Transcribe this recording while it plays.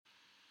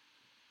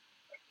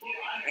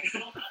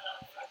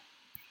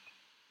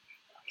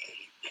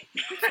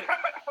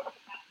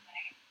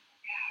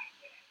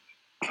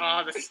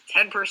Oh, this is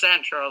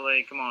 10%,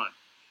 Charlie. Come on.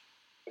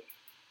 This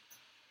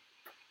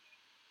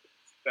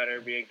better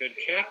be a good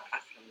kick.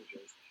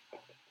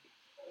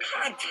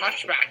 God,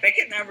 touchback. They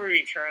can never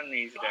return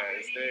these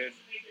days, dude.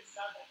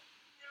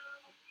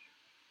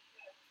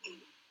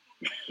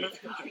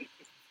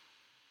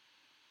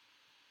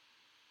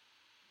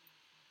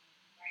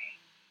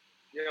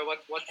 Yeah,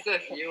 what's the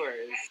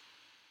viewers?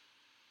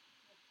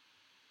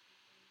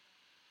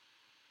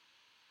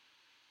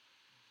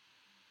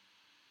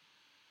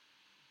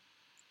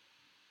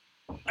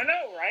 I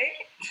know, right?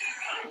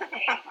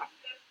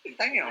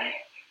 Damn.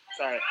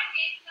 Sorry.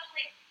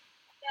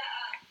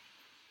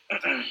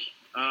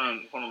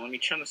 Hold on. Let me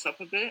turn this up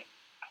a bit.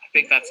 I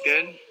think that's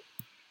good.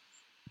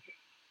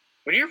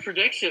 What are your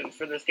predictions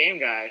for this game,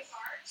 guys?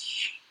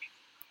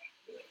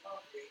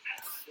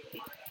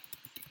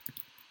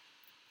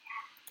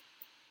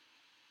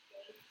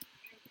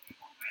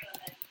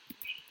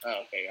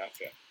 Oh, okay,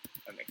 gotcha.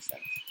 That makes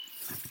sense.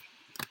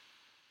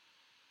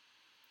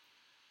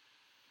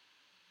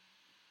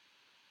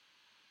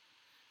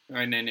 All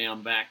right, Nene,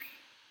 I'm back.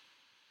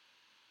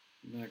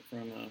 Back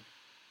from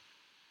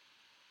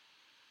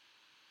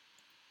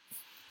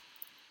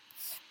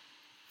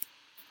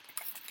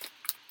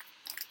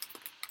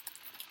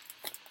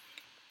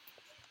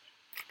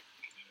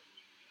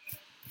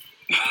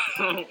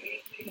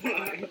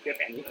If you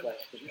have any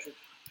questions.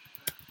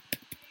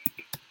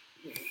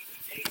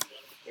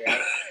 Yeah.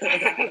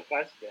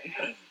 Question.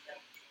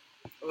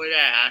 What did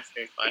I ask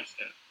a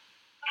question?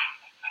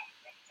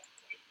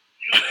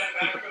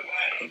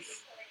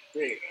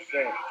 Wait,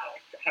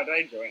 how do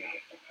I join it?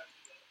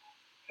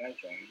 Can I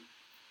join?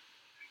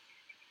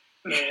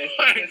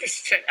 This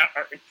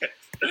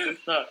is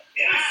not.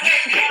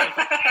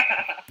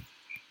 Yeah!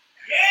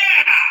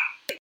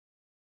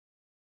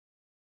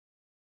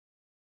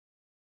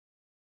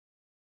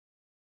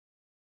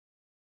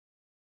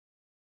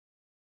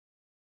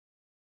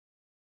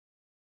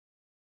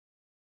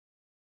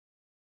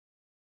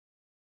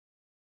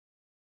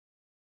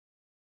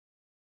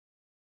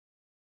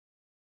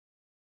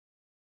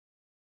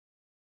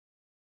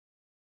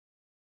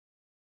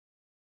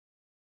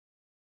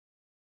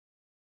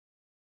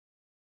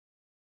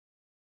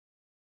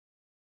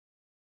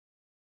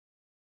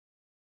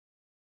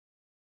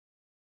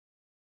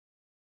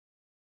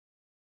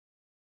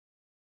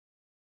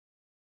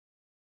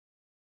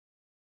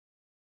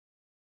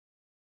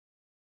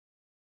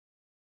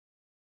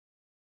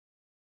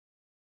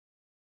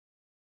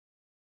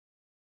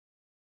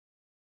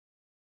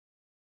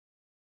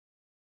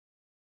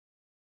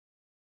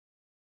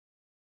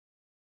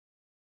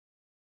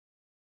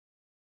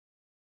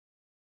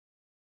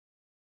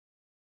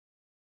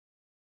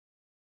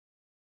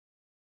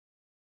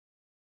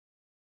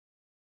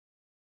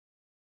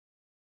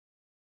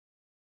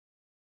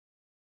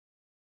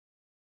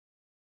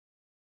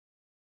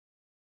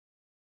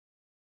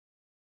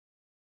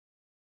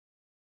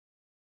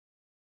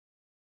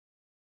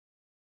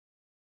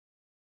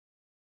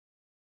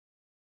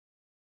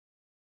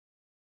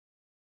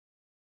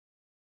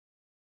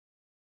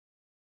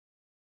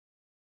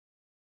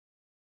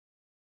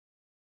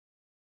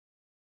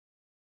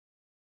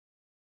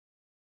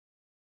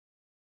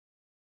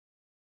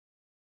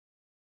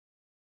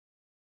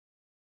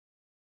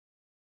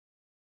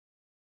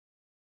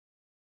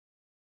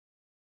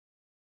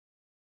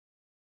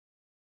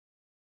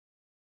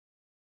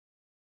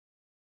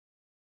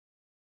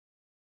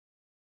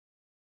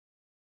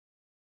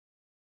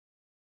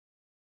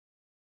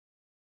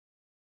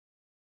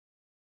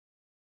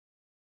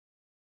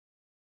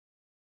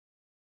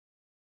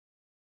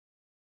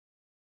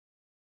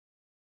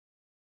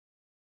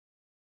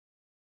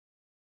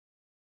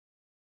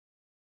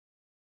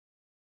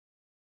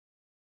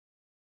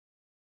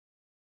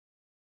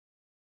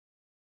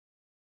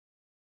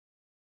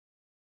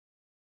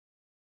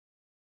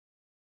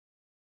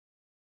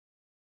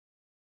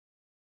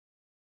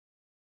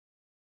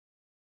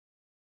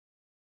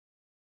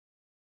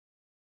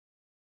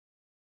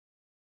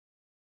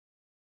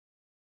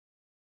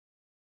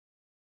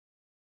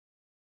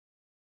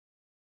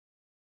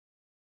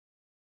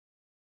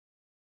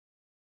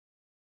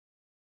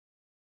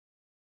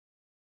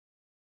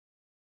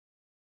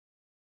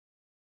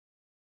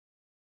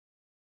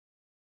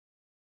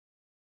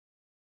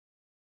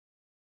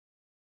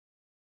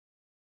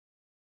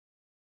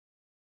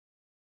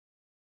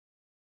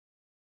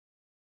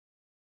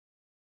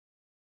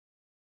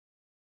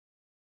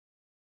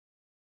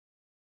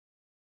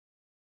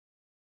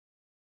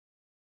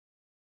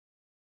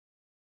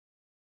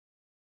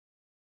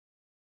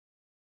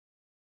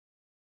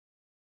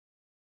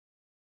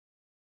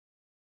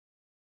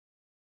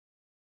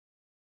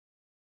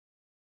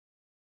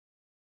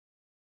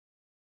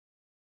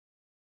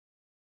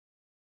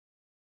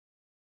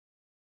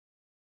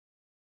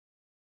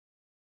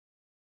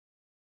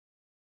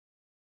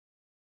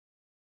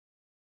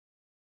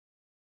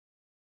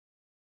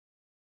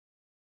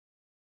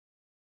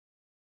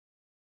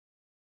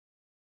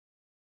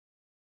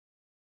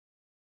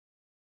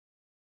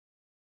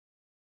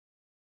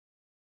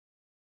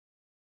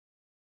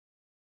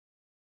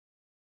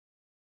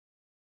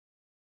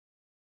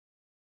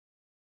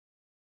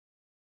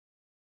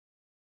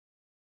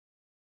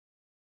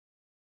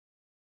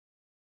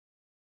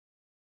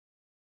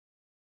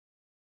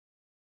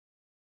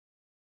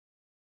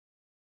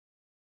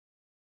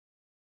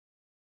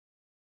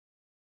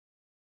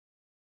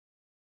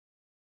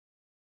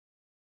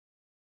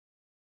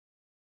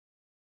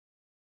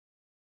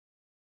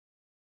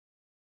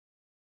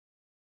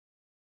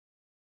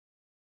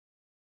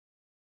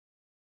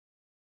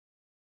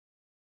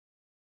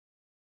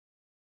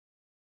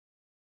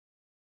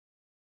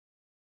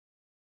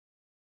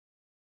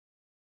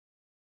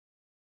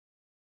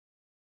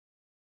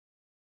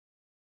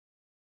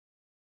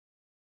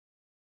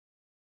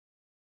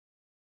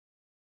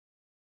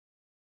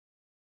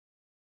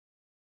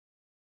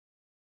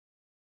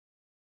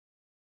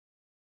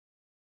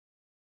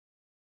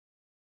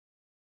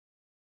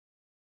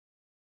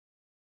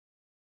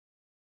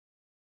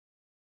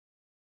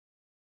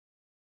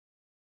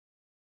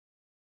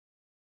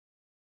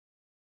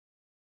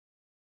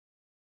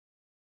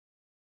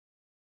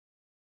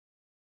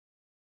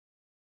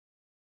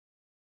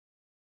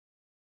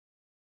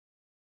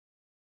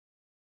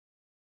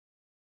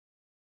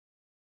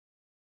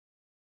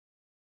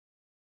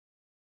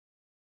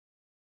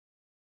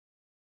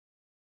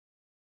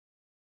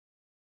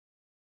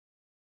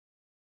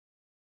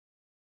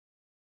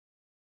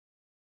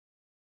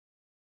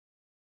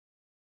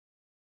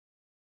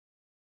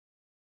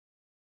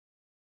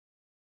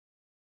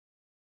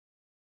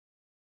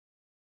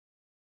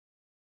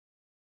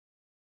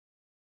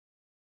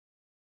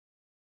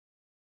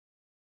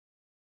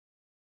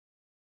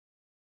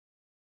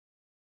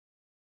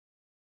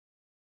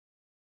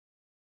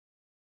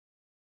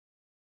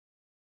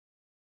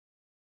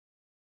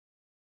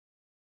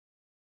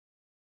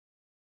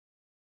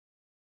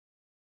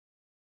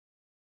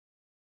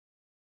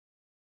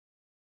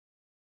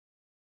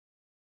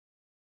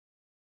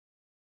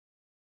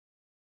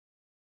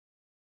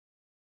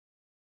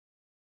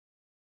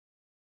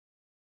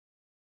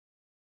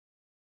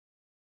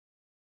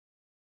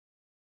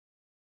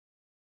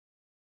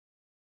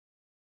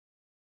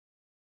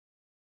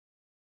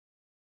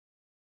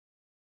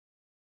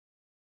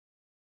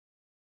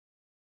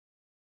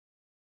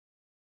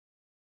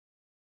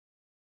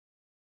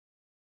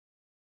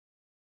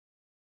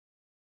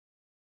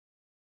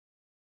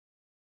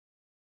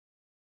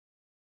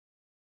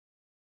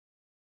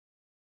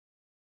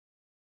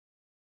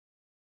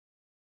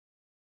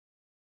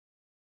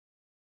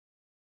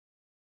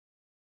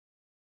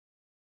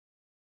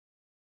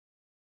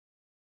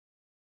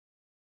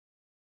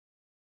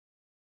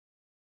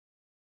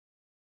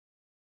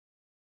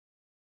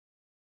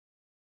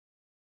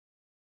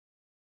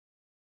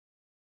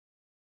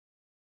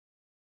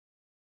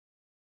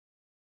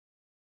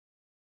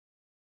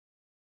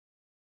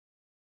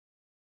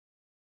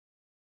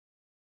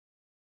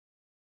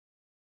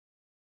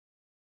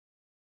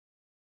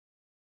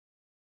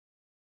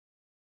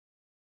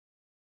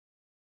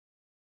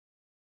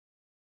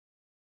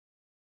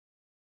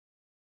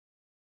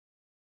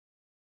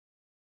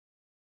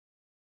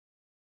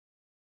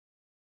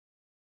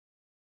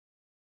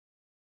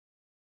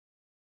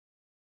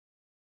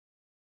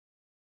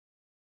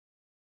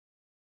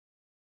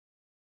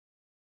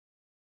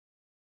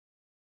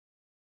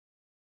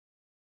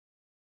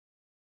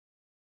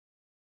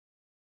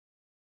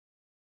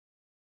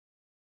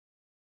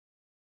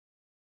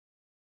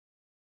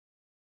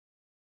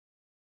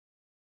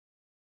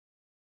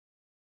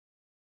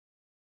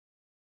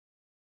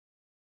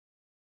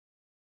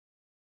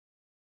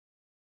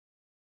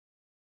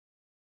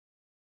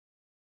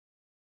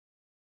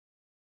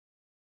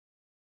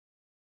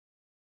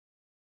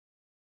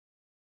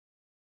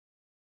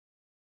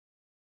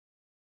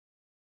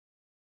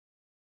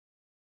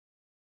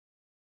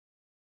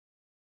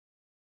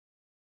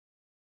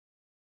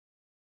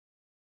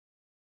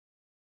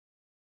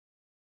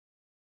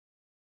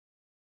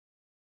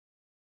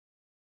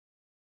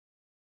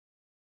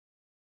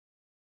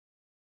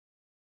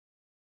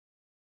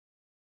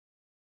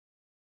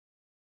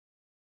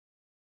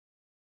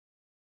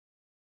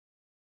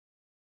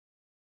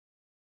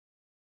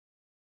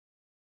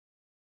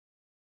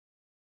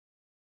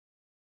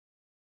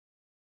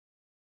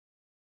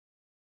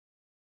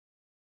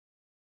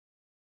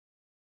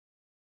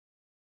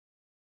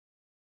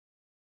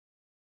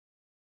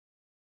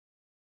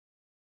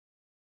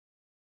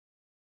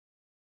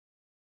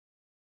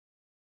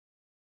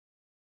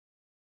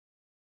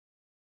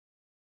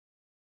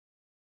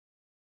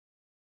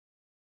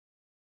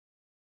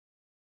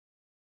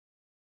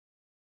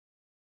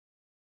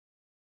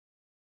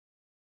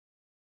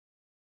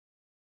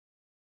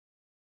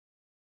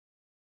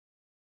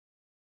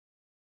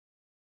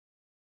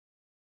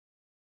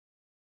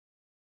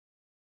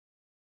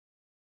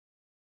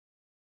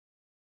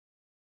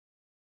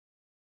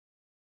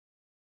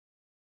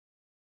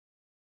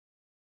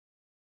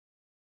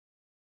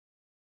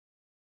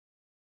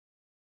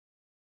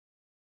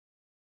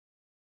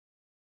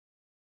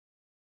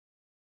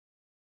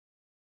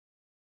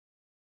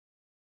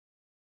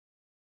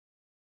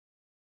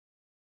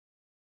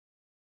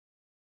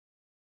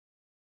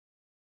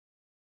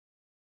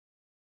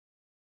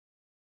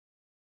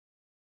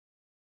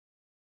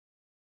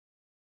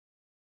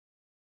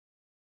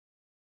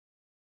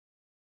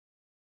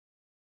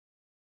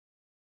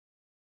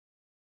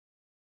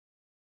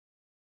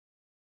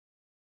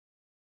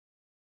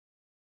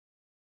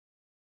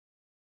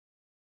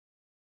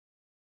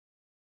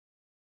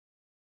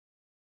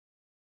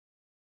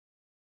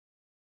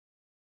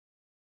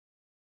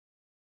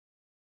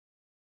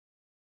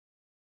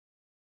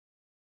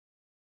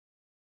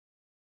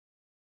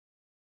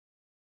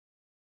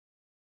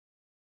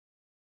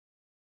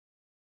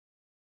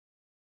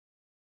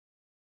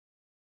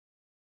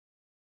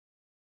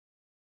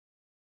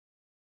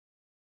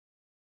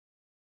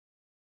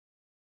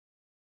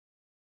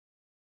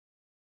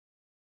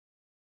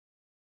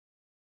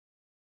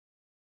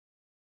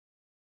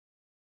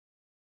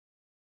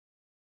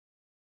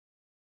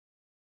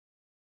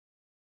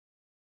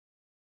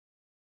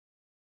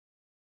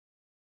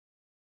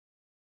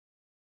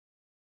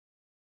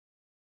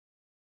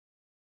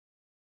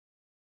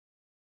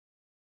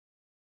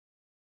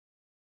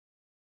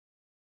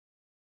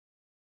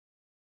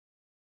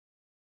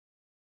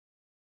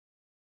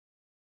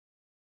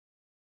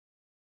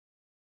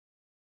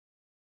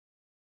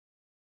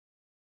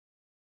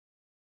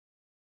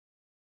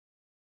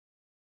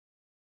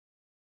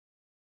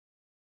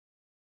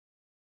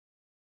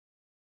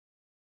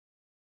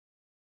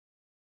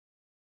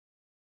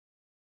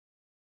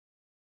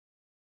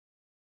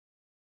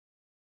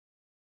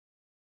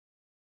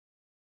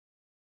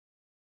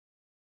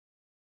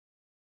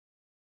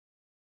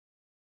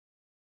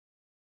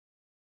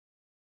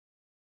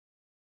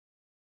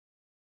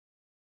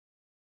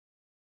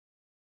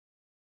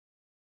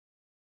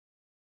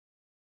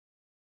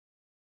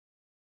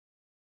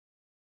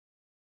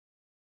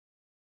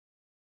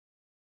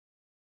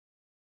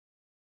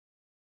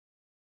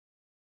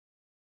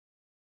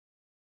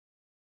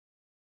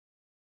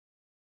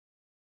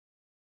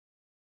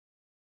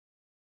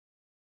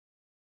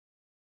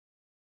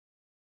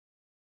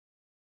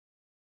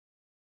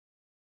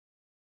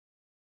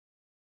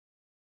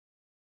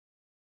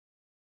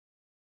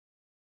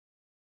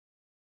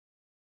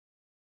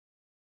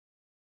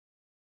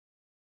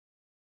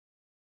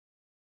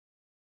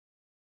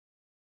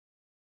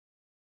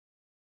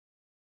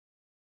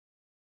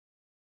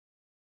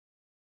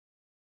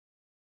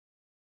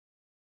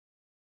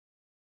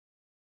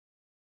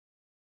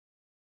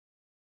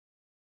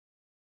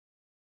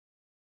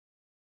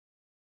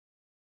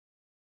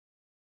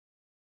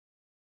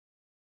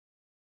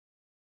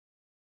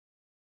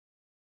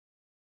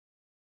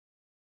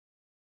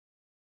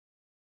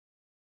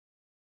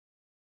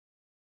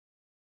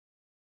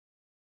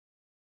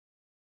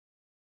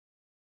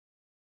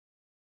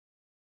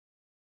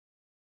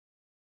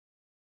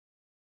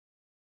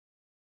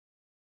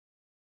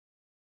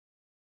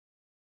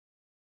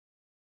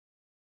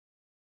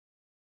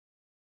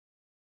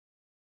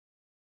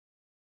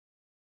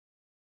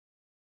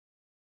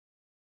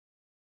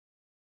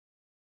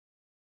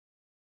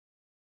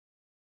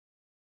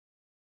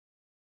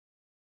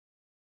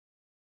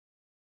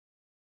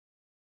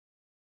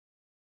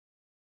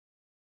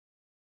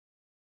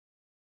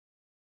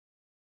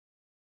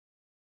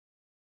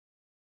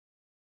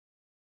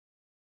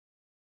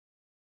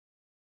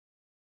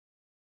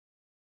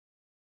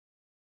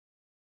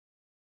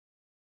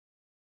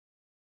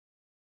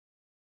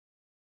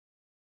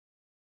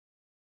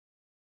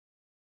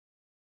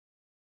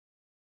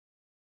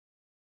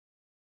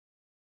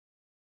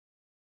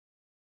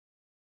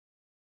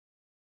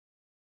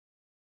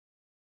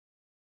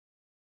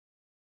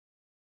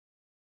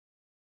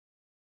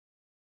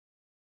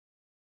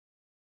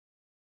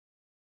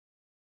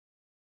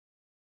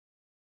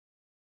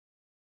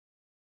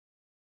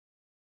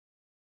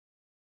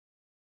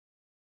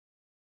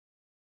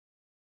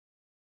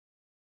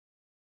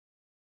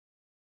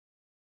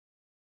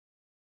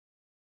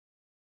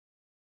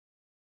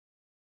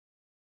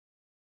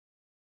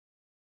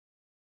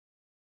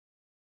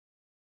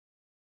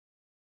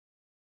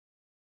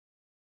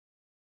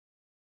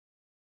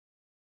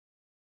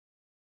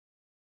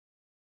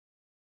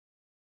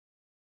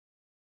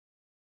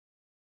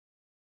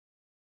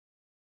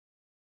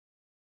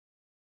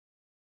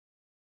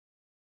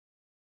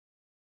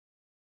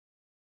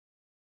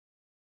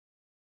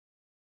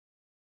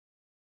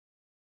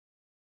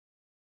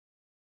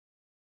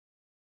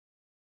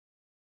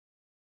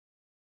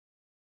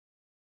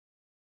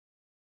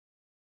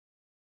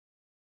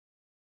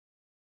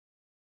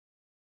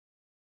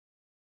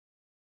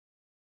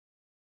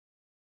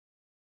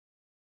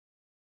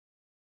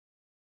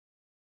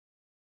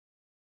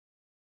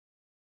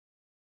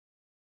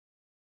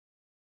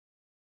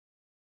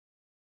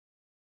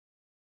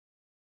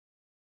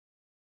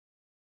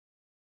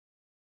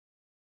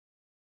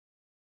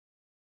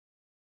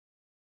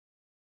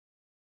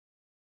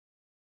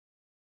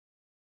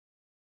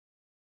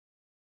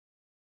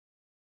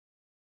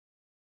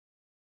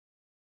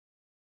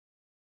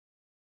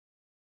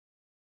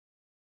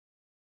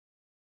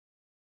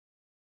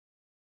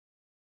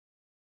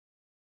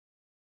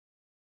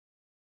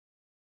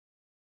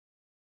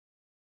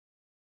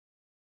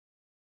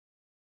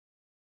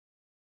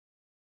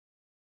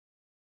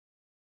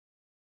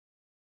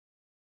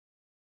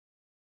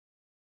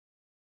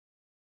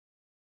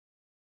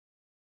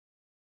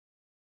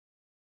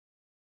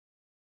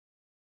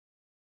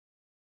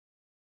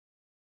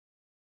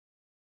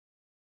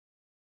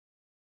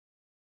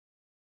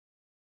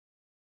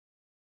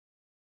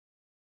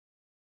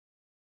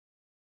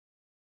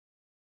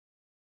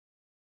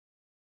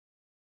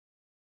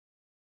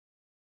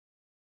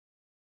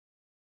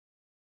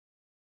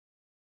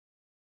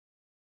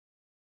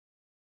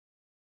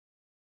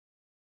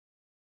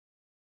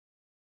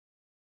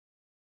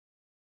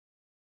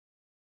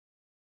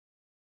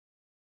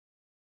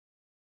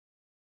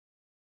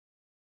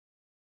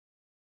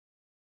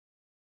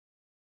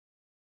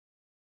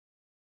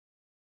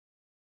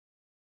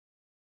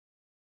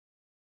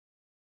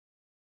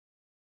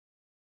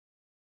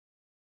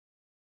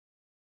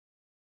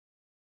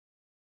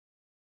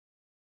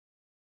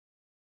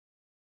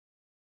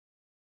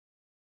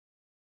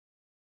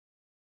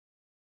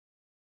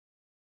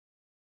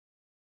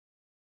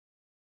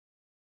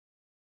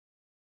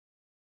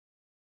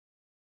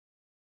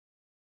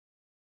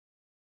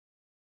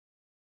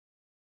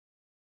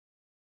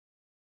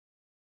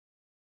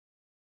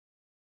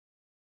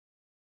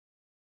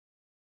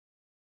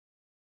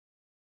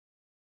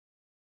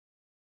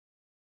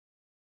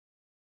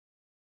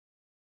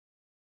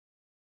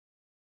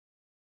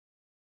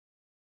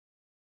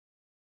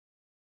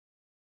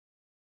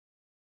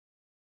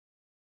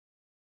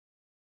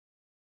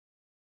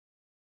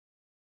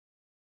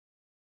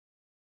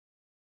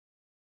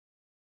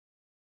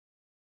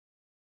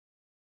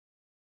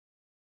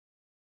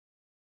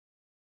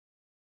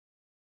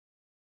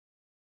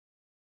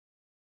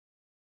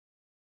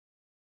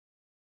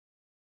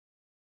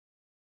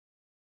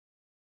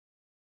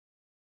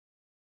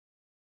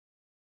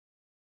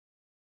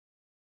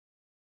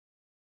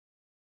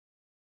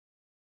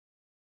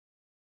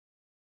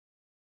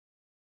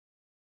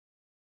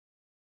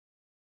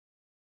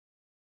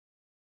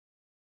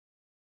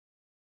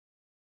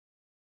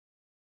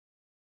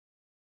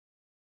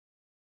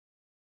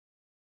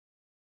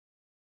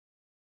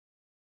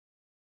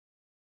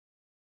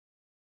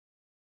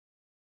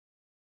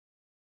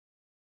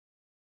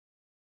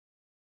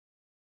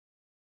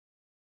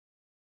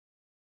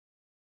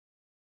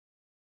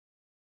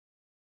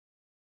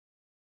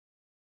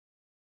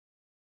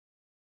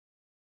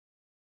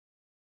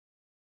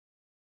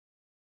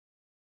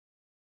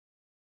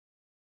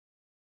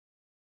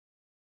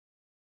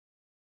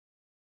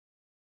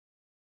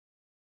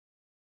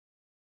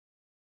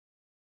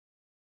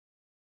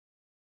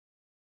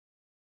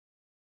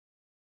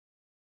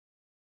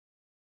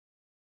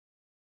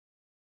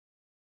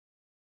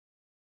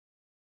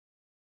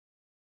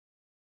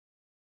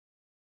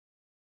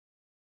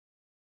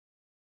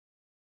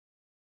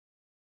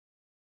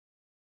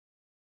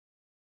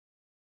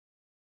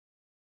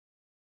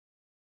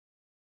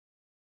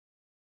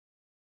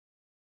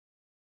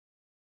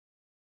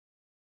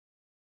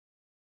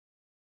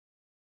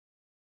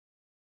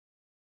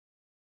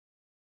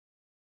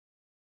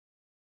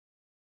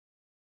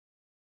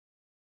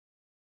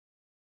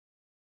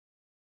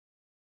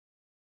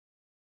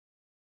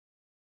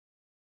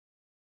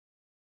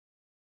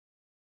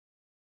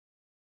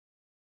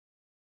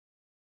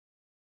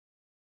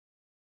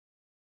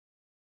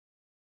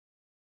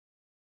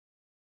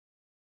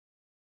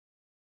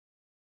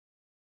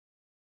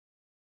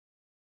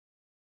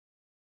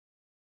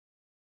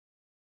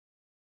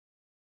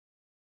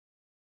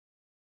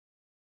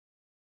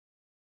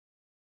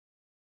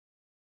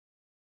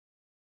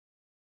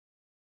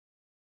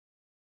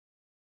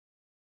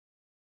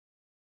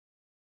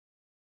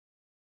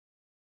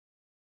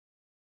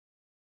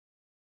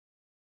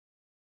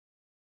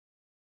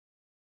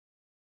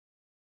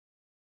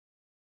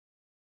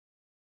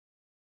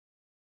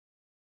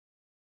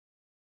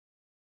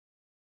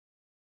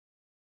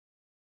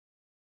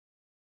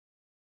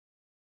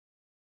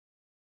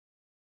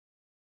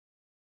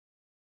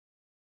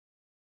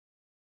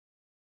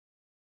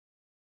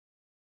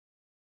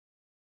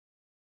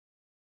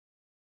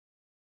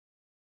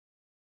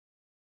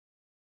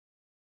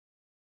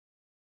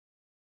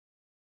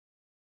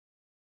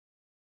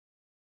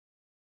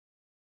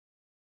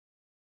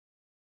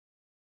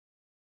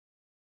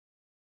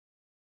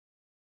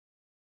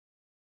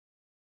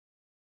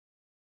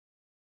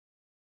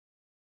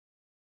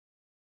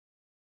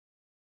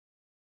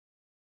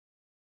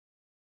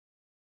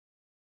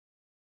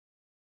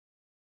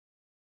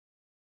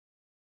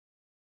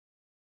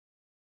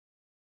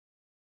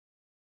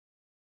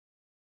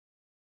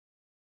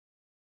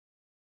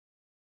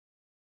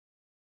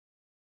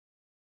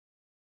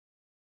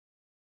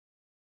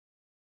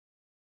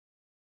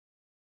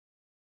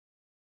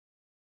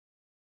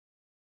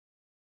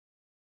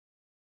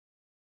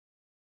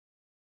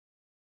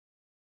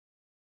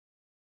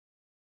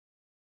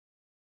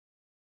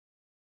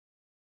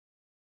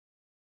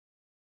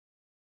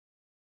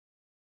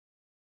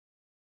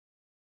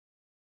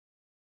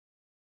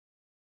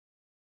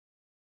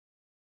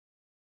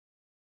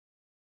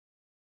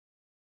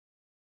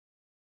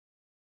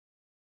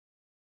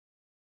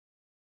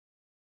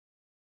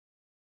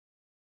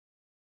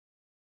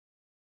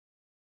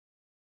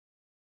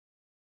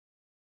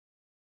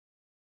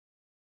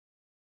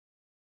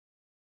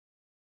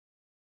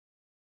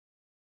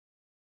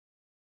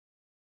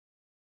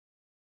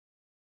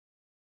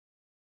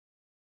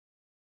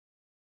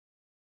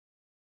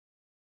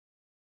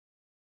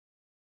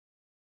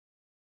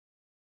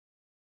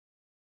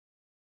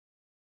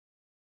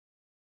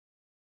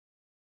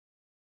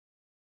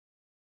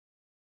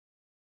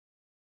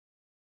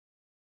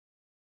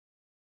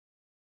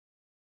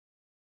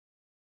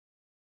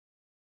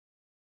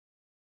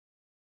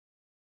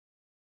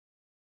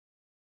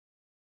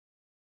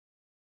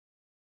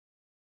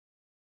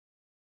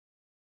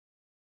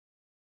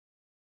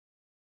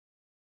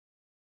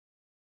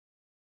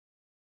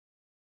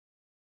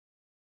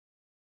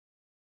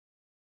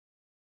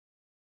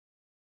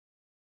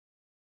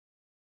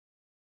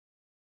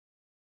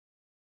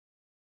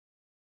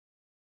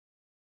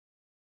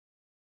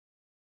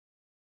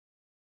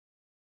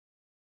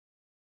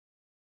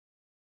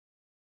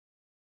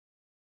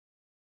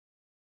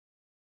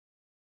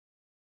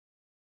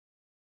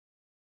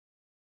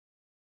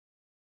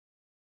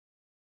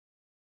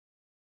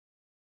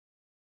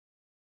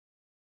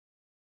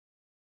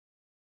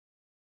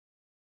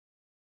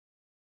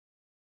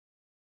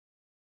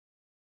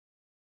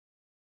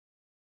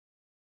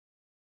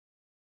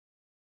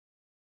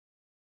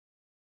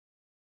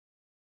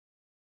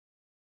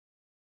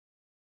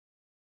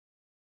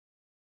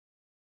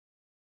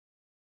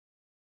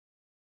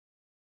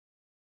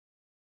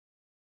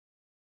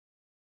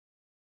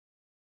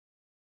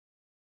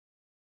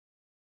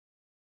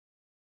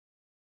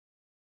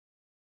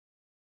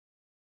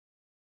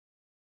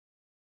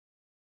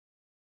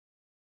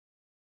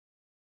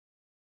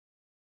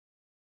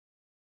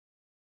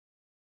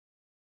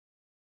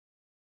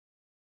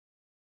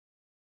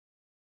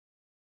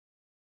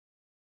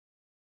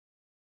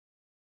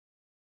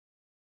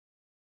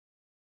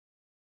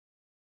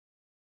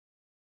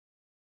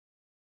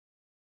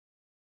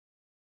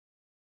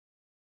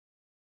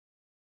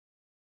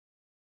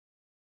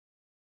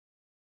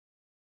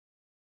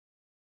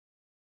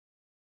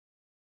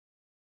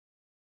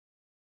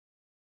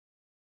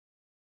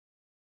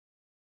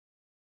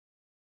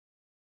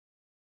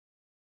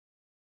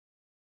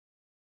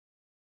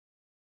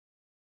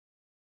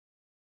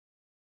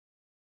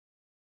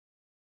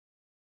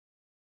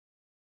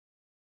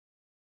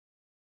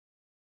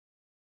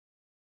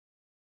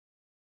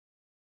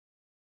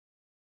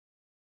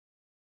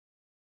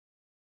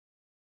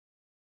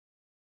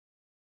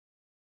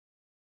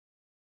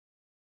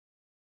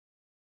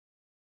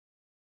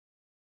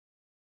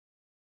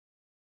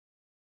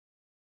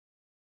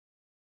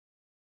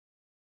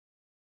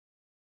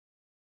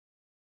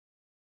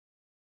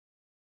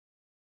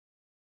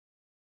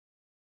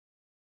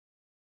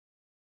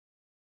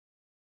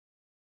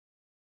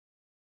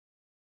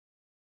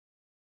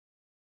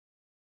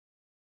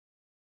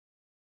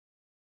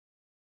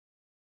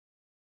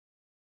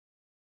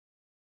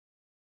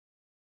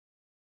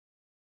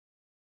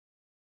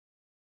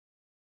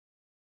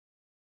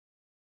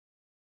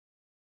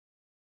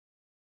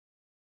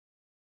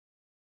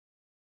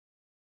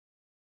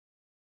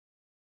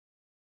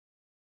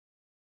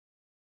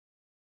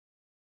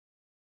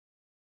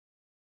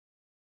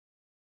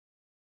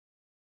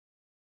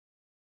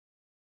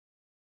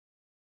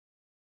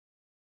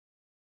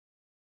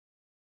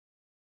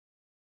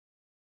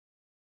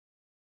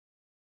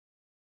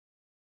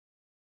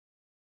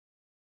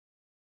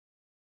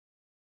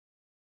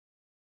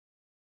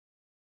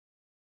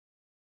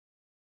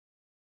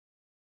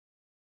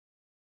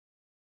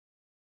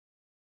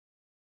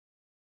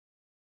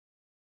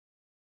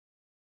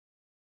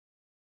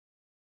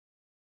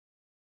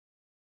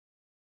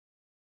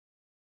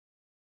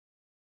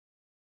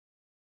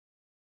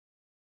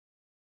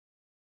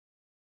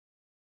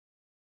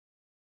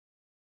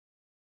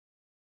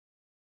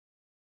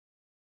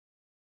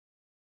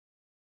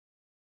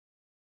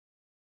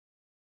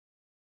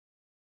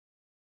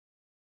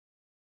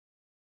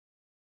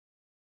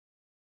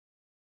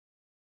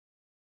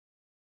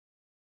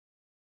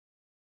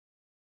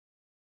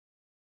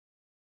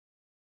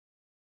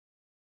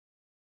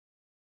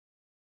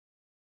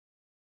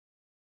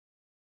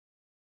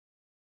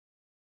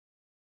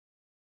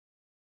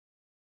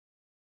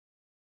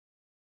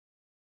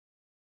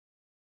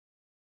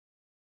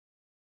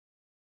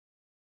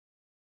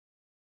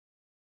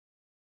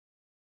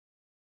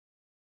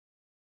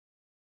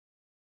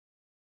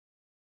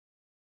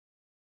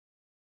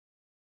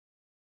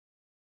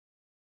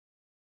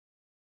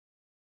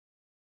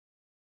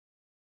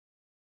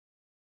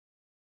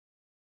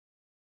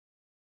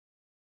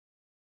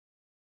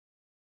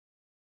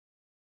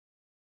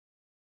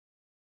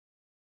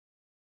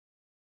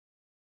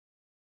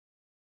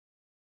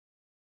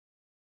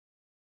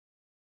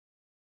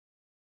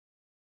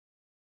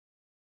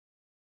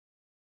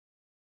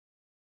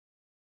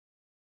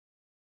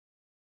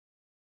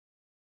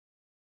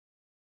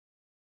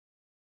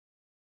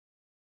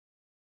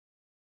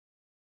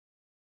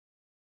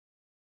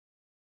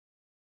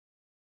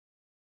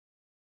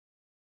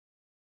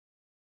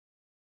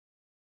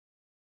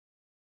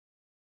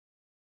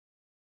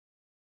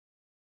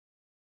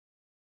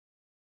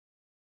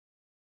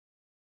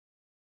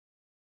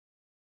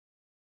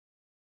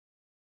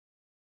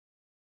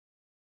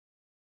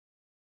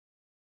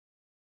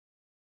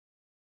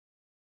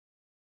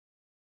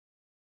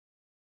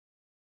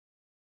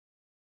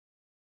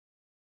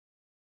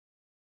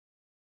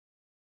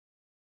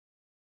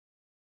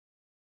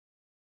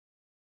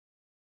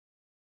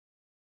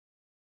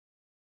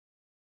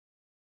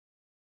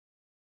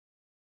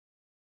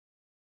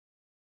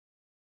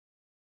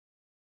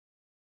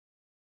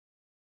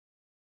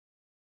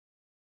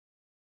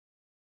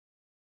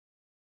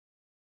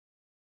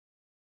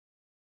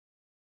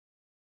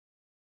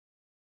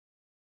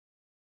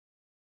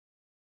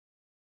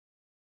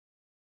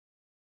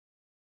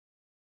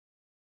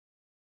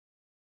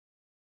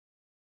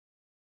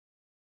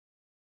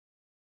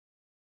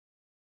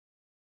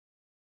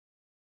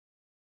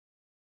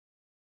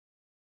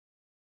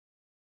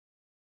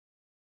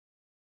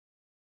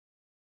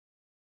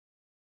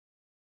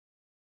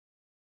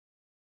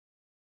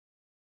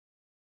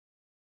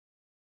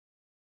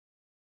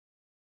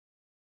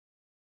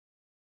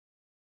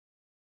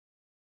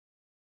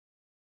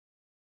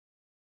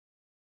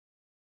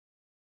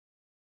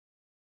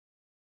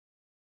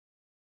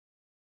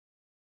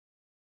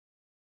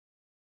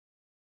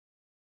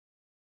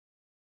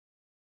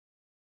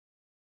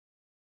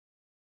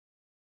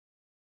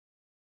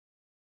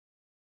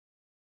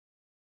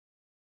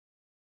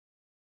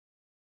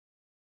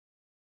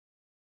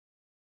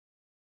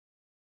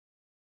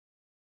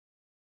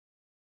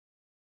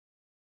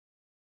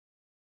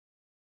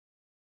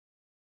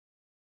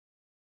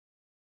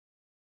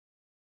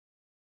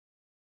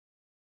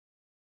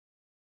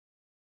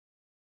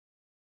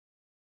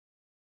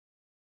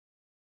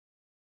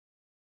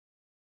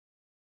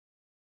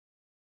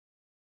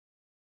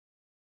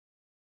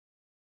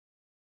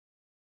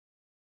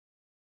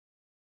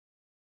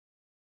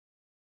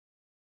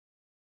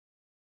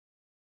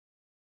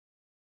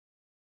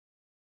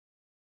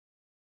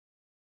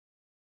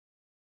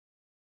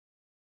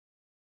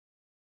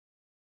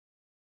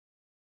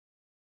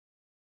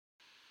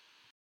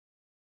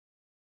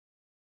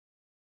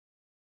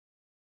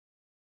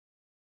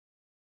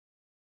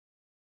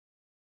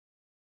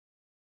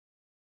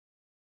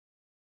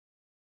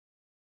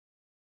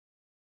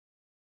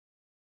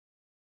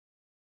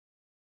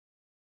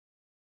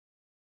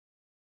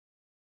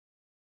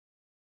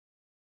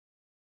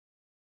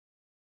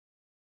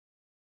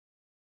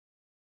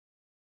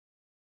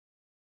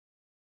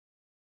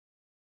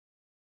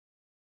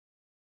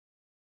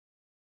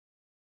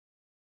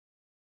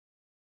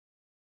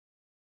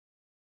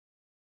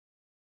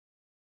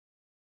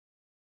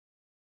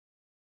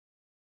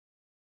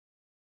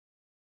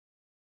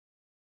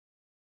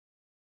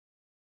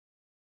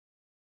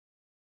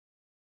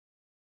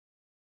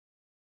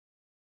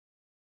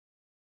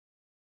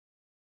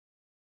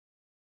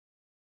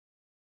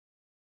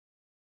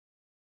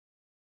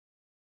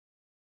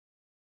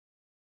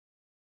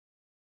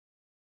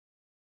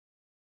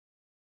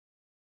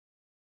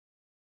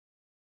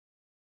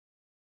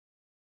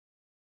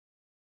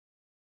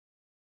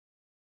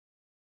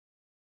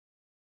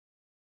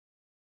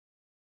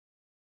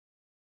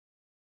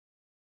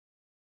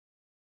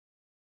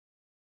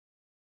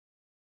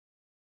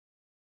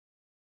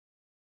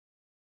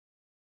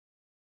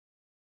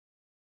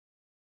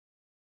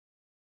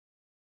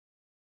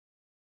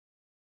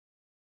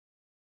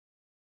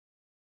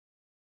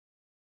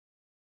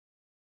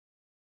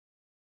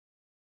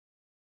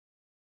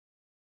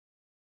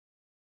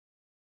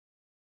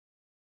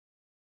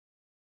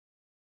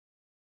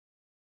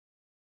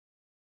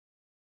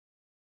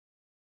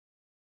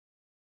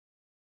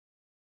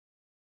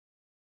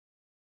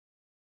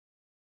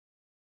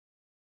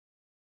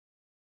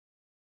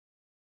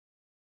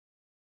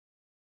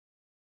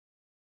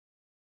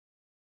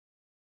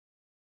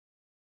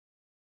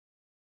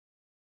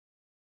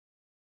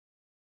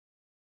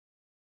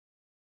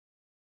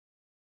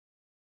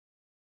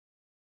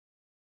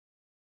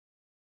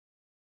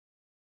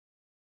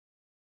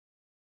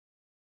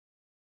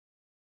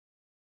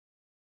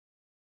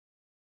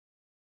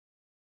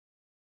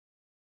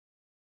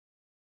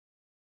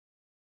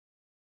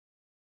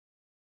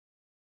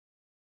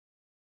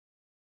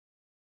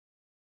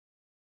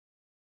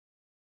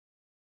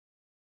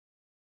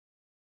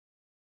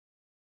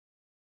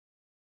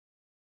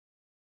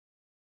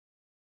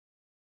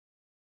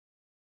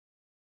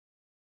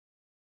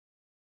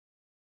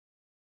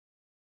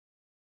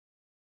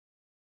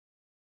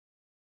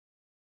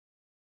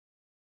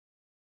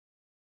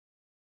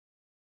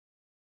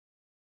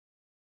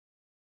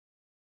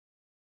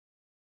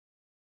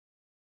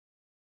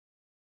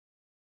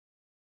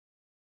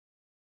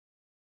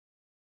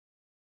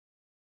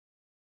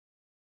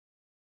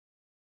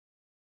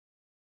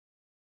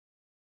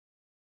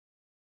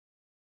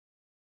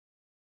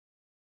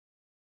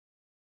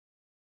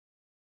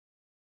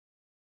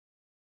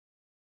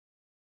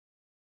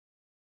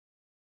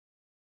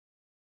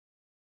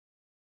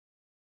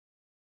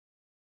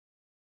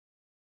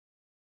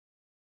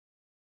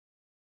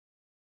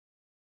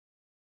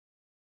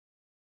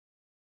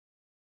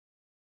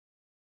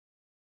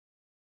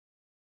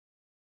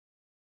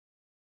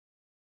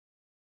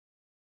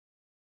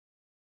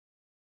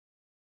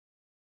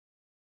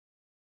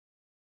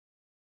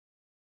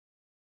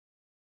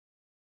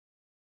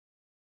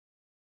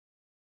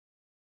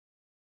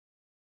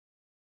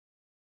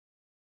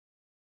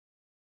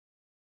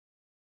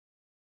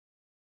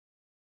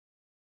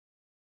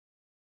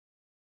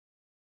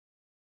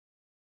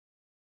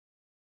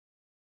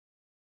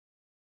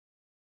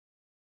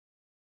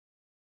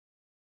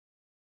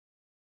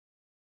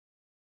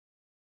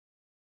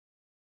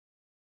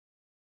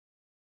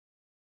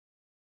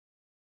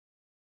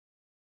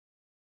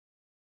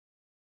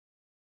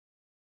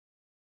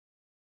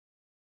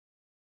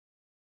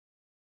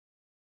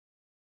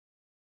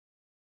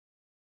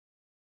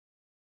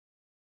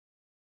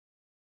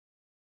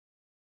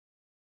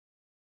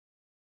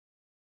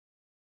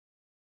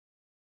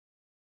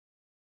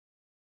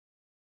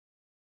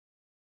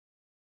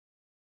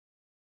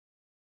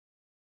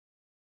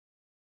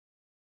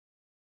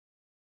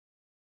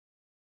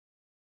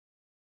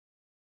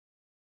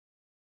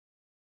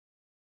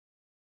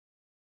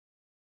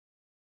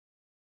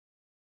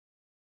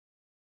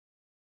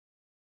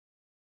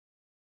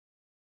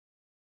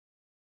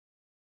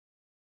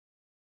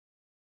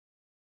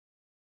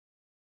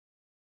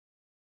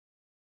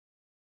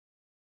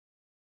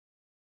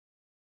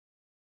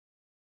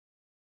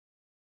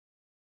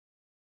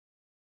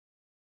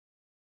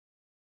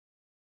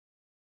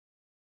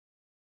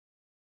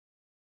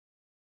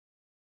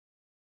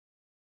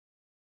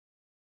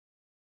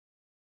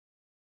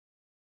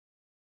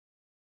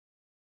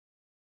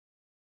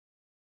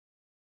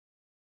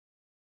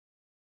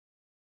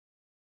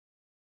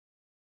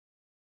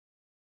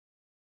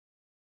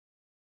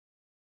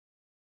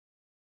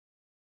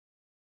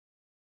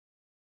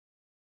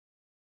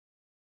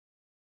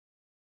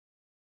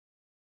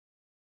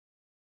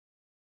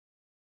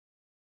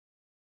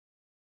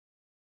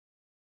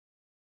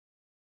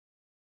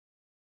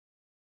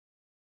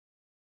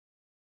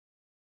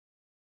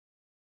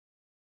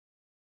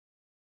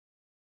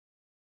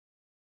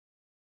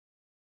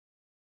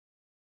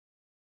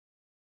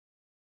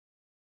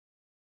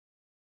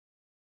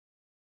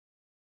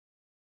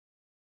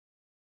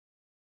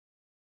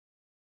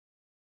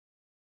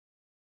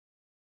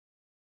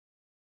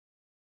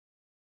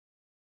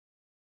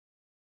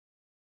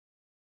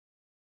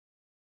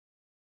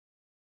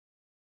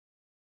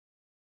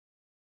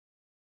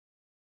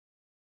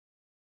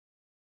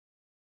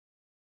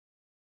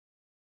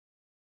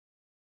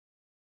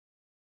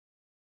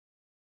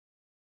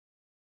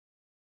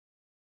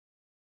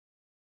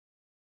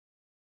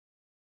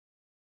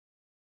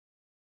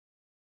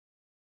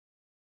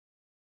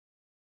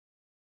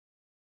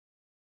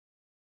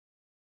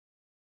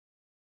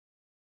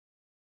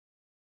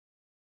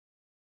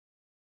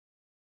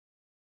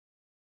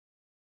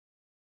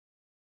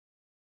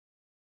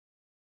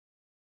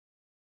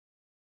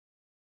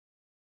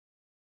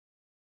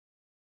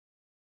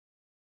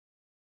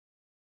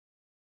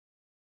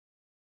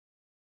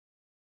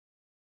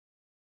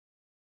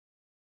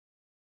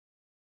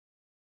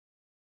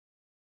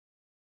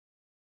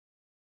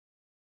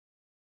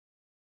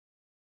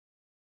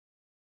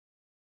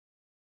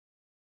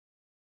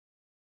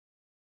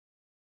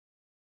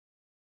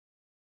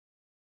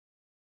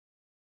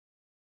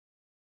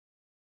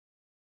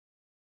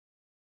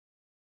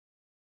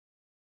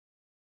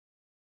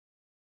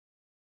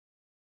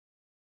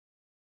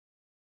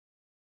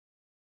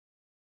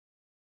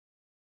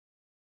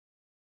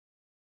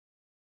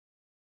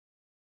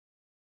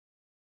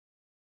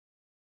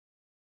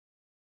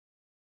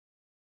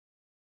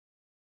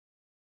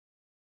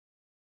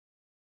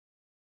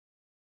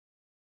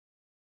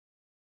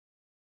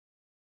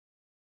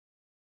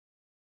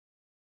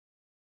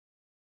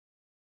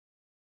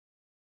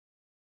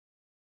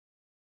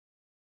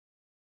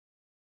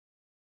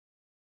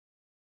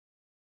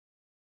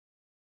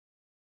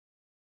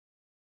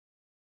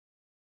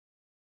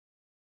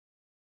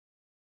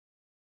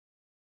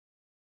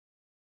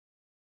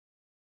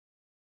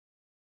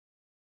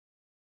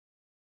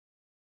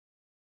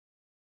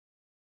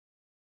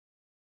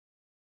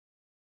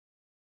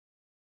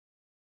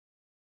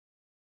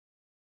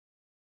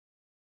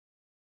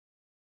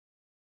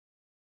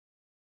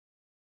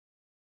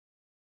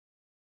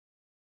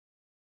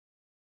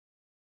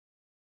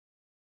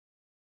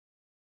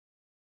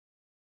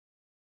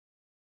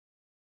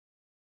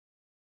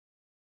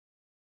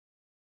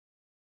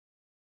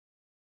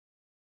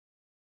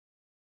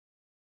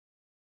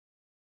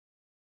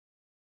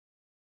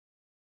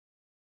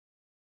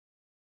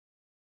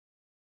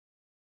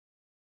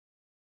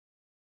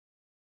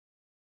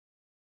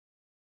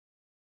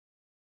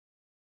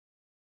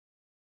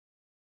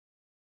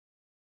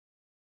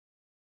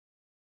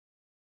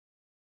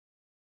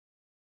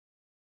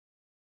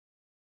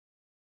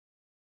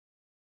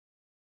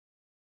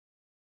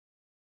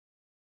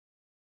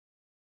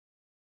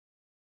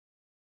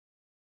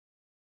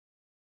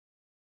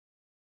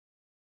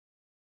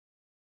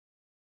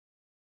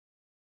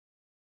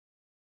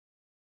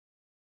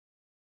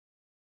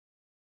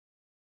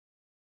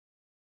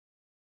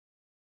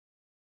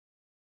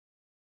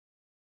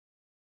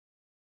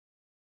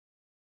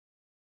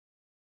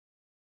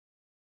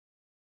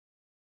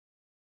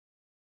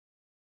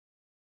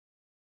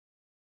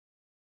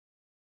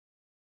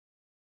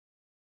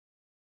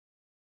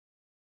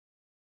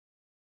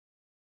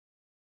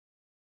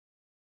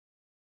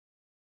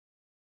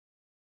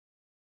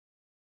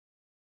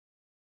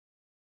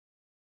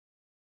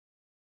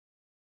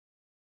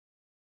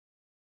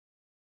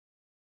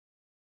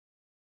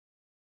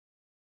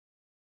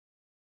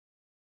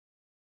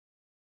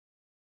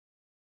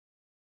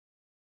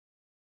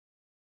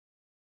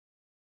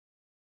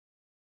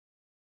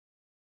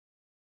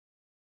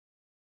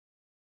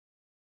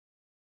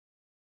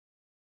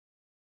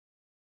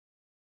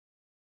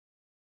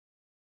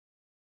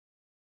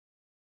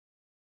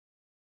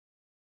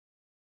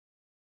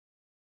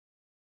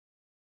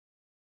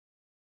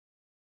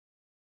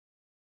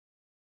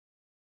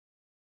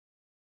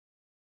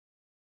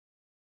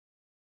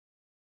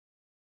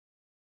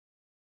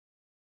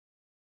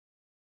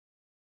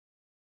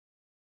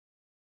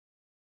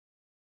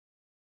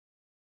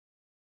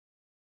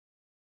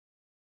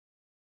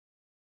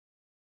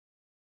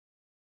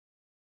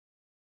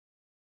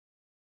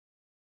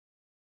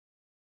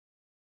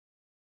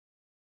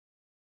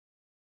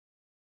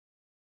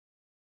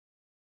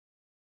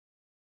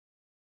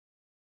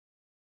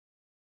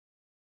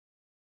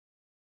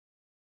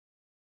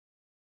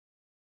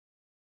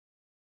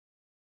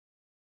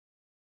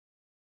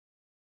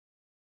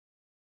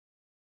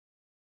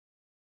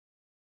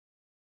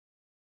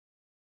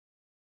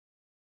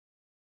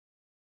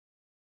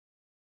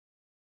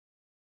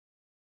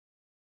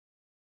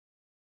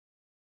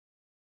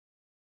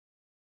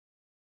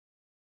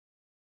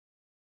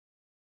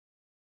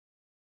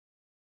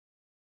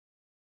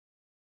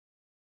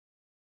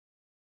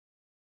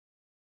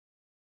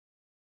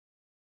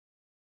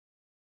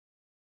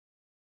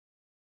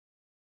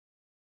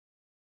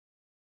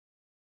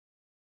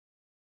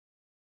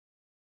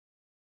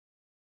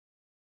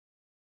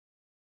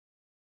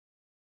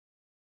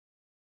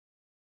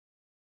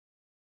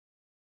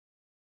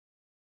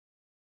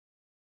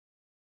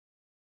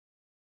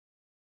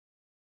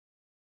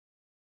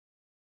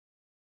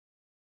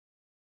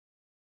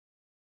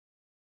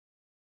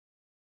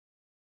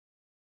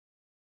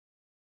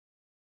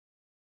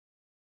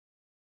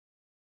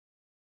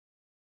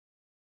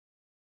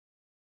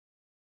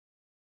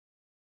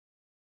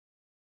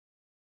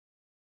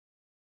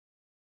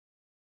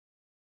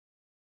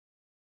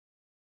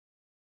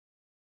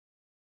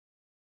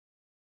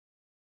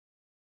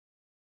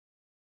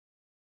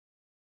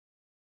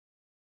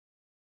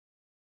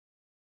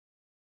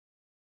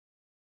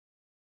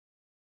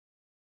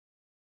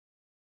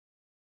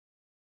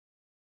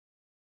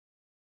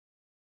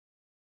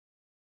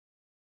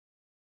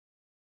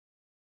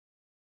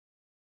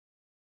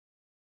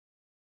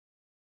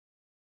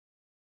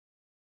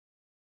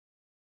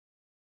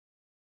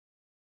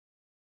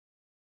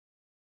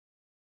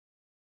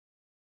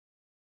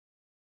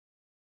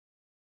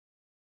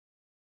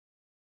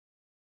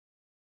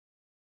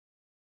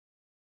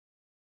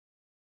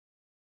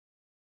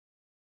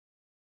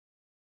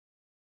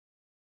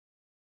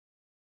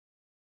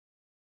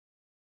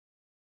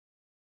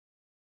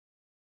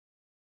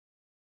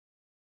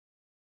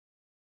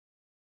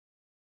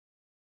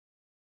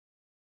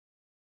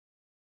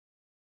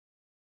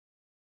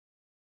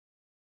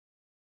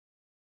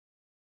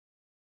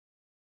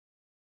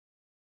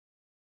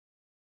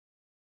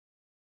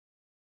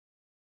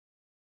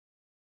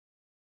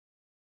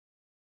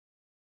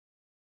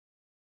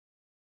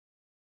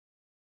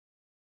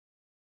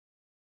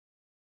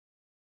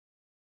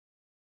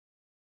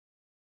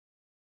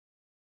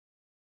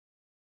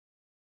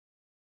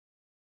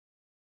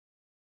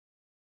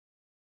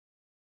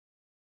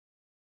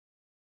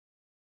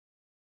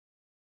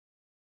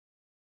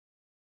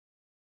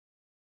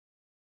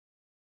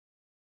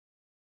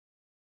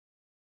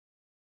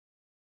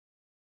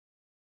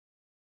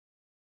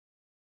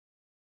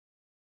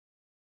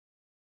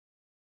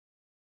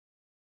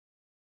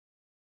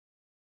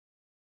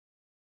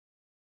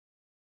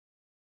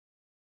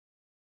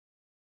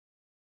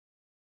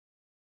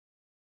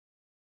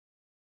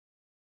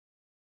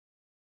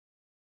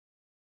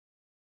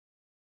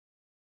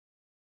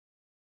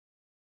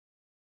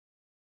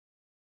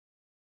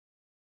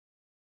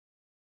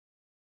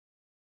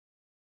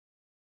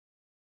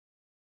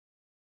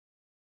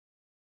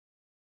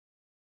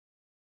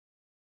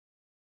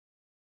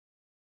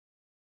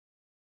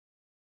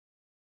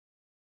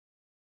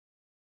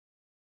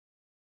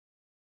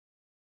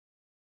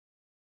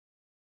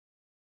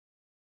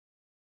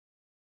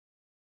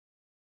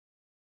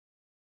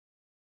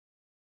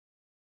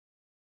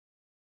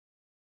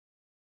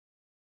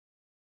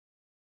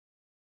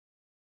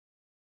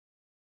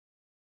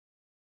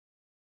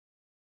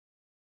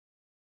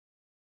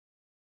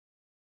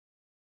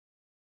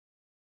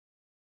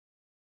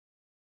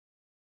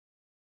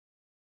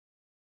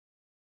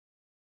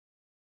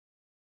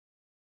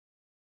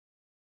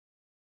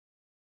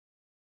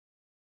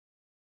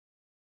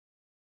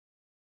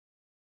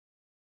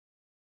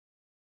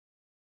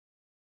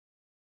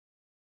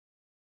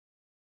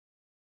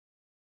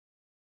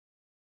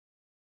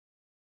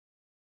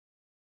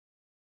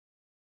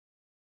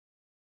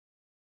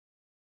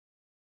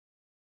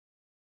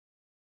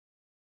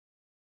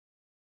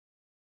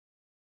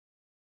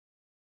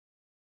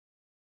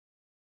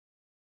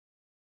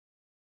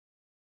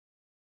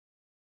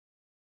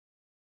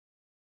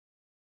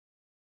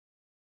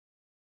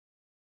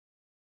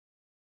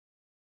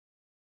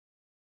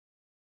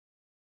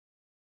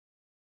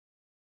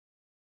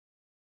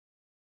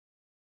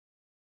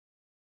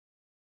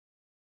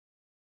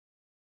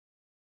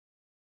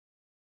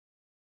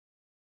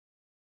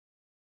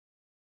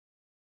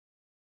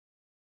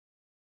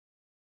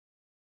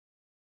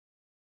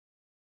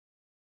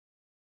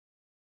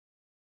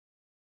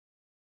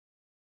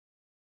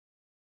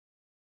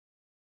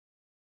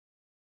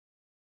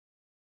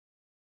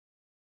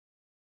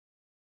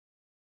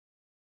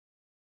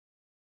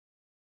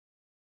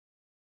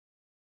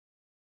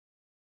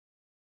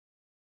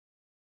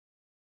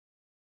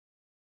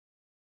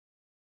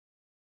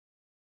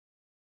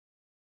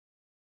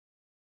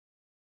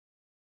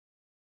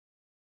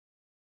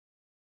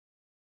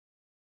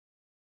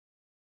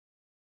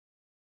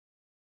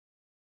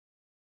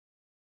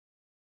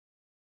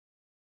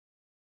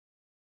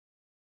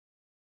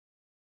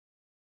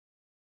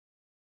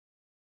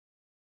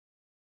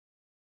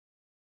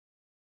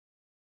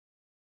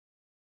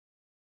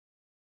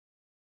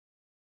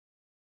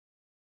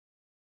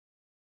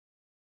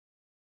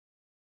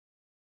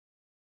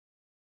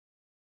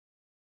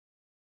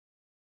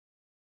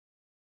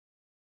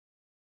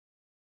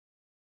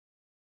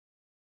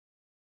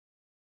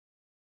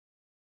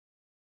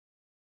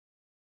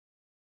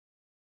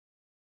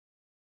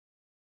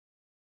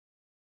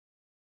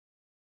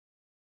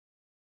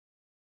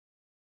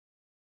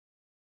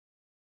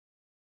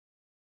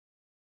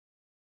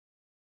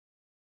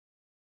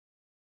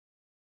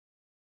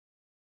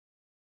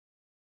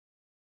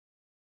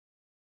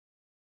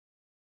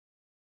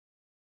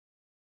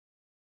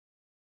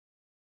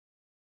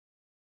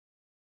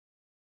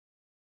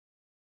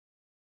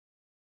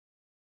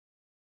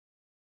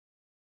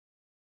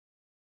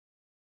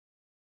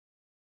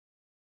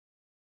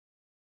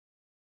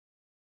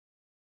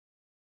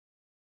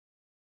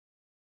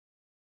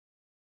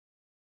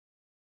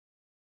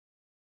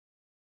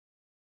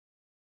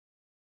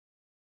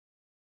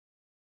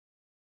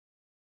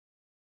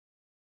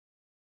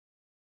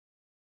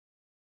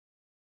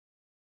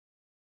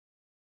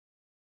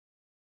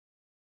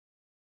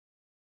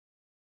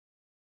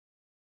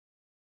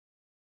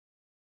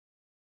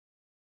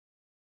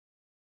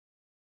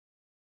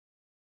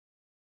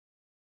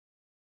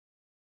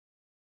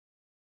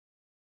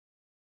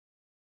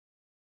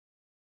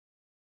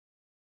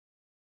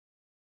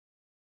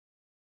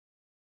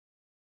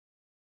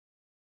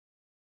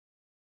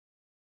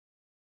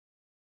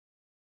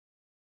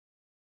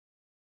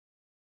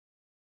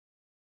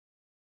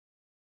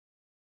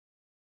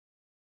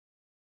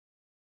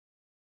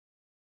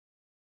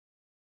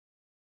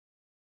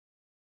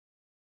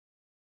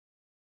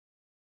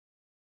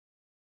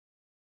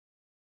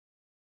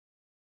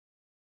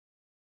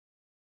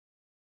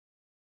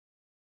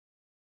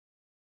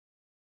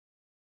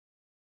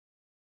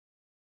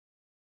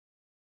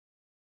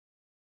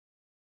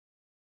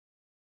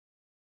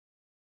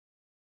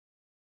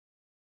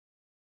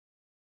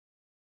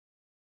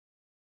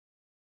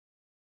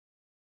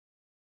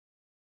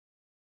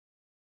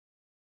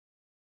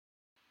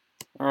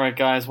 Alright,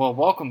 guys, well,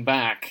 welcome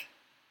back.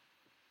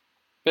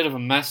 Bit of a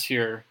mess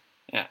here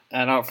at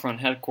Outfront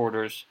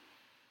headquarters.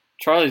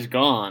 Charlie's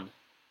gone.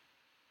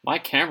 My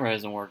camera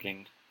isn't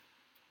working.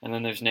 And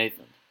then there's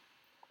Nathan.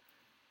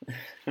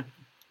 Yeah,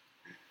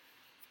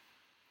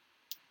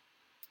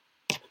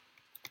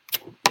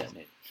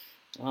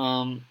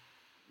 Nathan.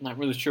 Not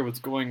really sure what's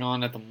going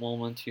on at the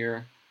moment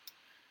here.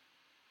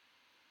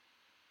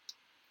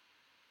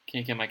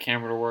 Can't get my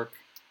camera to work.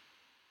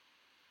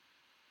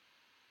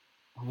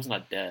 I was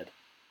not dead.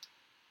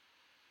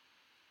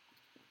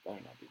 Better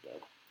not be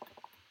dead.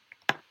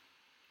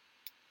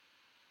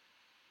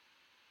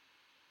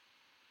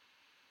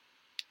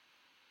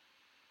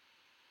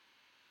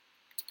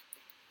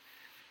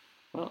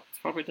 Well, it's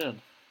probably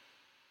dead.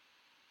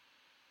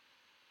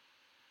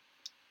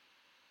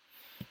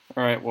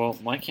 Alright, well,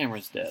 my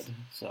camera's dead,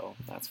 so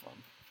that's fun.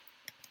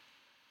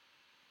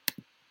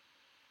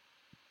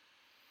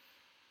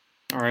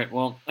 Alright,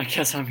 well, I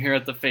guess I'm here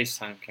at the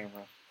FaceTime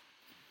camera.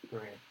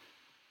 Great.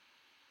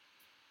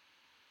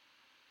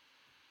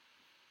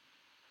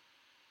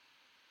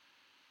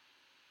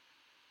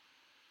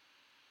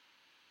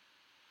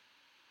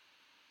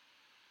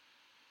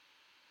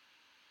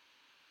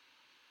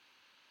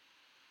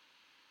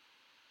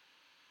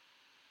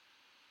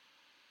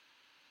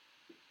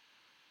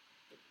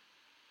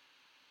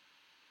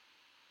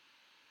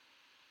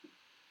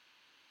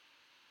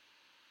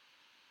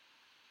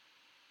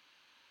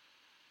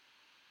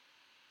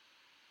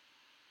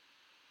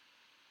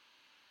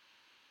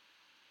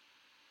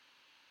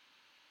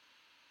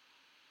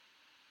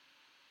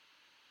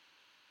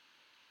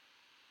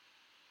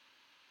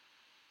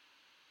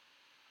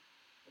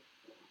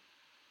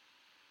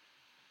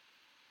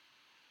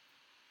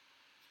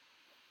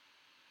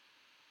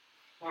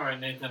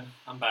 Alright, Nathan,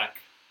 I'm back.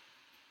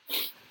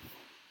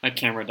 My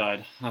camera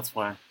died, that's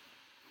why.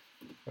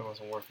 It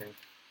wasn't working.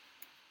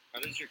 How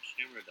does your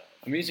camera die?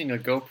 I'm using a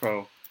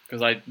GoPro,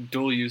 because I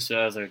dual use it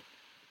as a,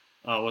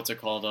 what's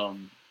it called,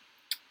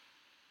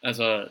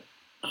 as a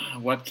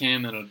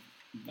webcam and an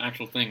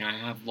actual thing. I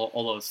have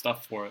all the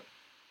stuff for it.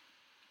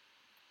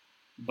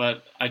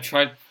 But I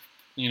tried,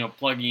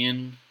 plugging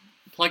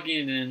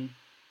it in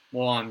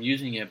while I'm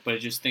using it, but it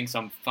just thinks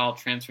I'm file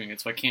transferring it,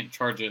 so I can't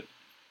charge it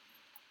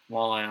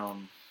while I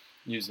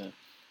use it.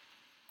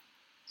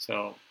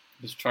 So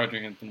just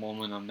charging at the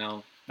moment. I'm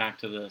now back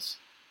to this.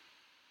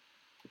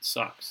 It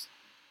sucks,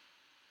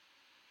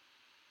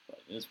 but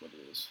it is what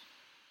it is.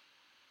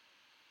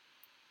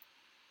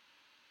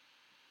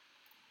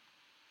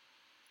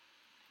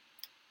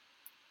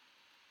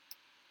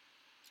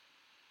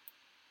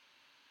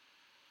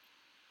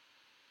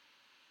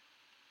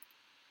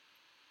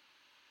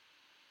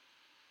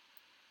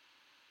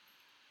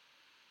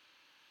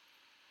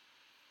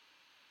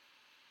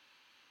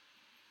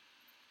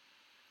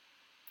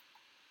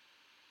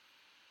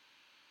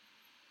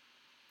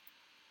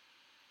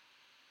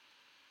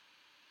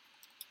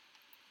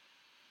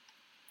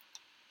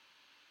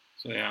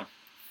 So yeah,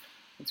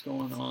 what's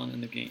going on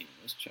in the game?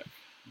 Let's check.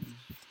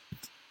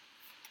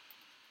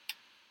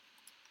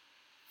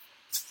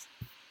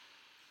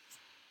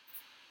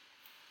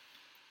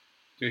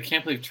 Dude, I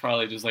can't believe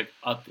Charlie just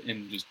up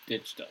and just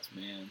ditched us,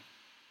 man.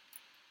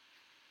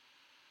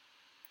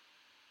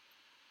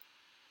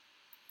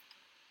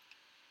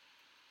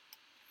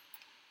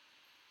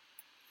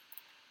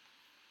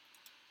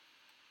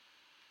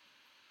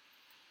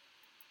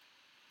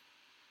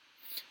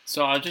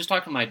 So I was just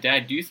talking to my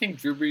dad. Do you think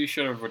Drew Brees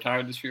should have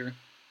retired this year?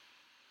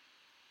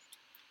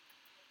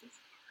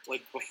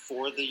 Like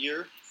before the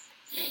year?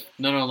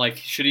 No.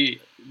 Should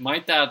he? My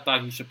dad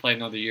thought he should play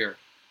another year.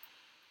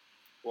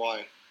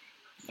 Why?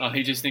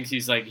 He just thinks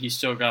he's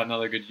still got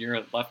another good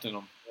year left in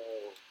him.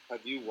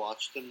 Have you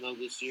watched him though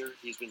this year?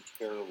 He's been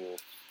terrible.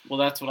 Well,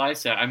 that's what I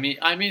said. I mean,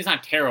 he's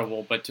not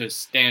terrible, but to his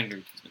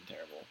standards, he's been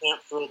terrible.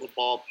 Can't throw the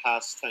ball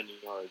past 10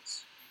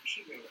 yards.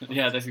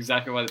 Yeah, that's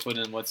exactly why they put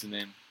in what's his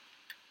name.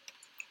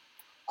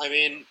 I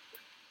mean,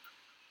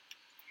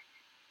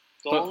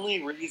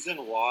 only reason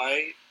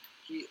why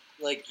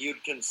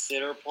you'd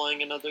consider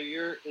playing another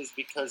year is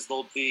because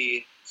they'll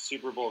be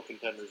Super Bowl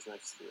contenders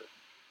next year.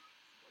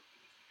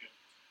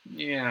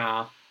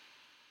 Yeah,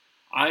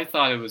 I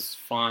thought it was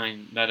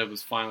fine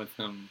with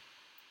him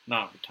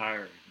not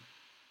retiring,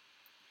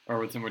 or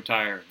with him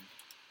retiring.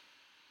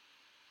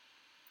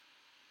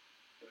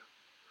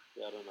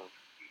 Yeah, I don't know.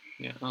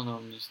 Yeah, I don't know.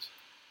 I'm just.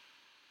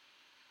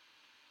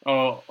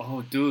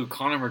 Oh, dude,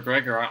 Conor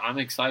McGregor! I'm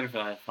excited for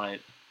that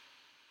fight.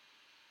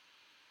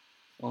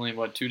 Only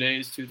 2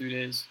 days, 3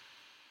 days.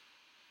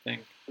 I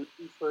think.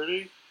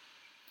 30?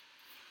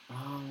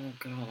 Oh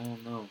god, I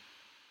don't know.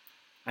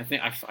 I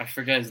think I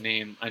forget his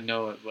name. I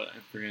know it, but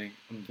I'm forgetting.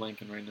 I'm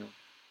blanking right now.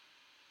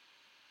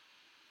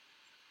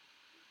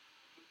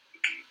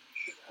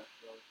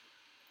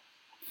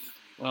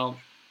 Well,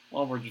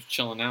 while we're just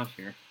chilling out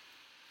here.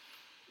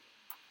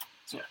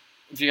 So,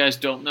 if you guys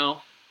don't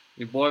know,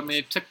 your boy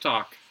made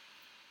TikTok.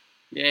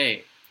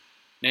 Yay.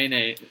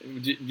 Nay,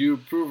 do you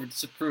approve or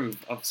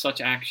disapprove of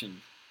such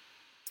action?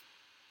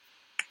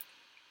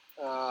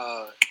 You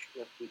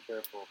have to be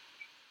careful.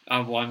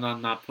 Well,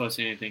 I'm not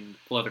posting anything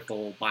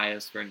political,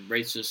 biased, or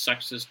racist,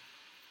 sexist.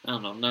 I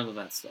don't know, none of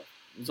that stuff.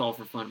 It's all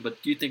for fun.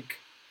 But do you think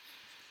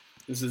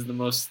this is the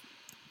most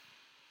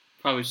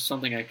probably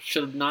something I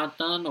should have not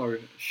done or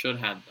should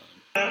have done?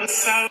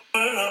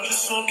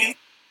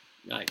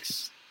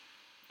 Yikes!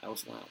 That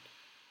was loud.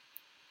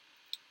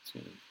 It's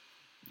gonna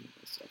mute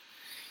myself.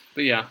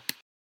 But yeah.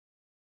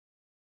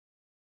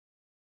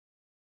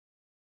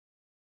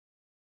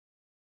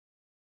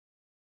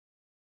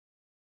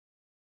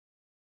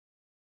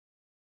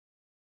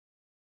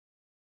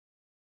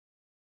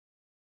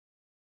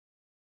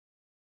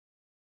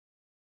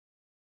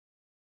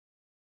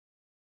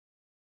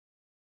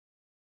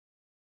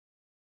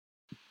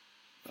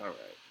 All right.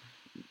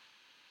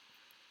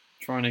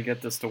 Trying to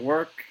get this to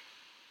work.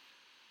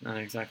 Not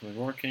exactly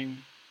working.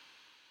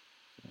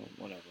 So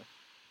whatever.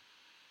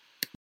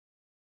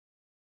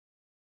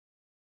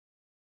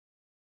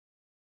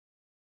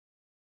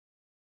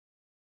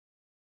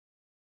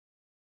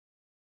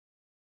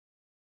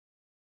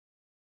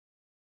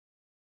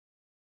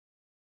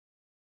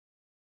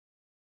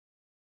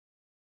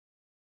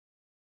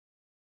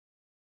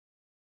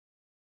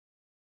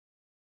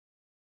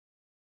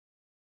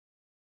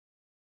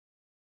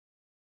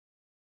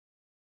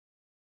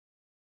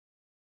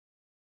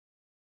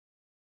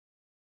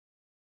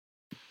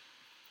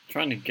 I'm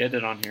trying to get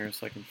it on here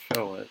so I can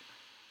show it.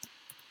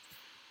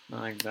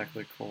 Not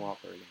exactly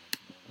cooperating at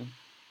the moment.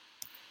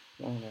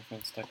 Oh, my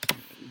friend's texting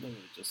me. I literally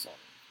just saw it.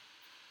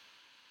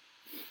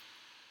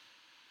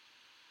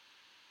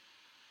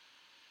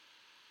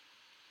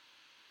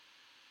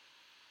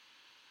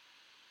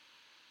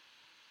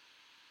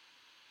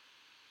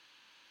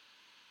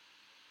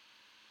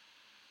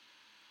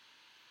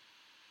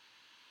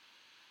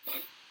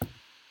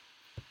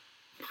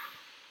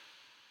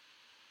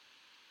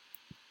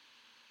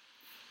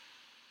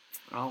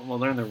 Oh, well,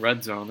 they're in the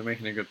red zone. They're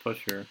making a good push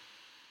here.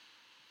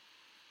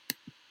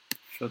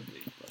 Should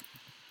be, but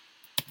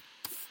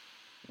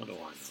what do I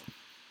know?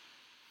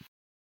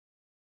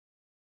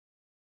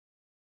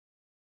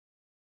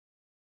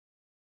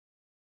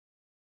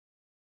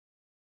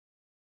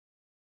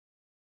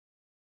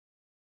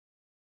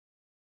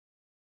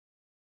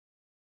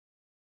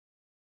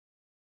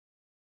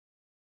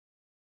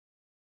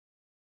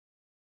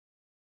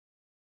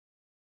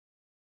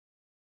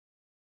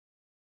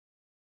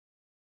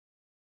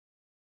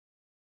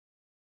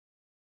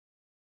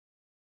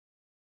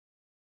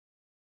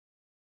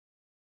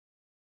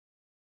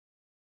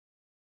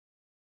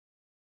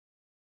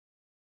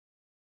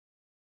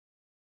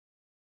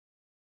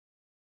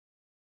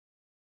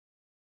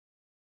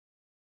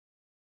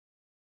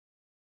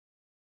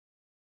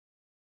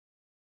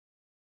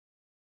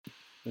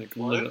 Like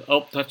a little,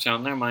 oh,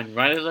 touchdown. Never mind.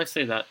 Right as I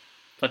say that,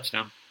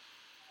 touchdown.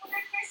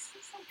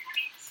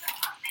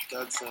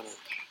 Dead center.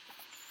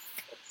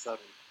 At 7.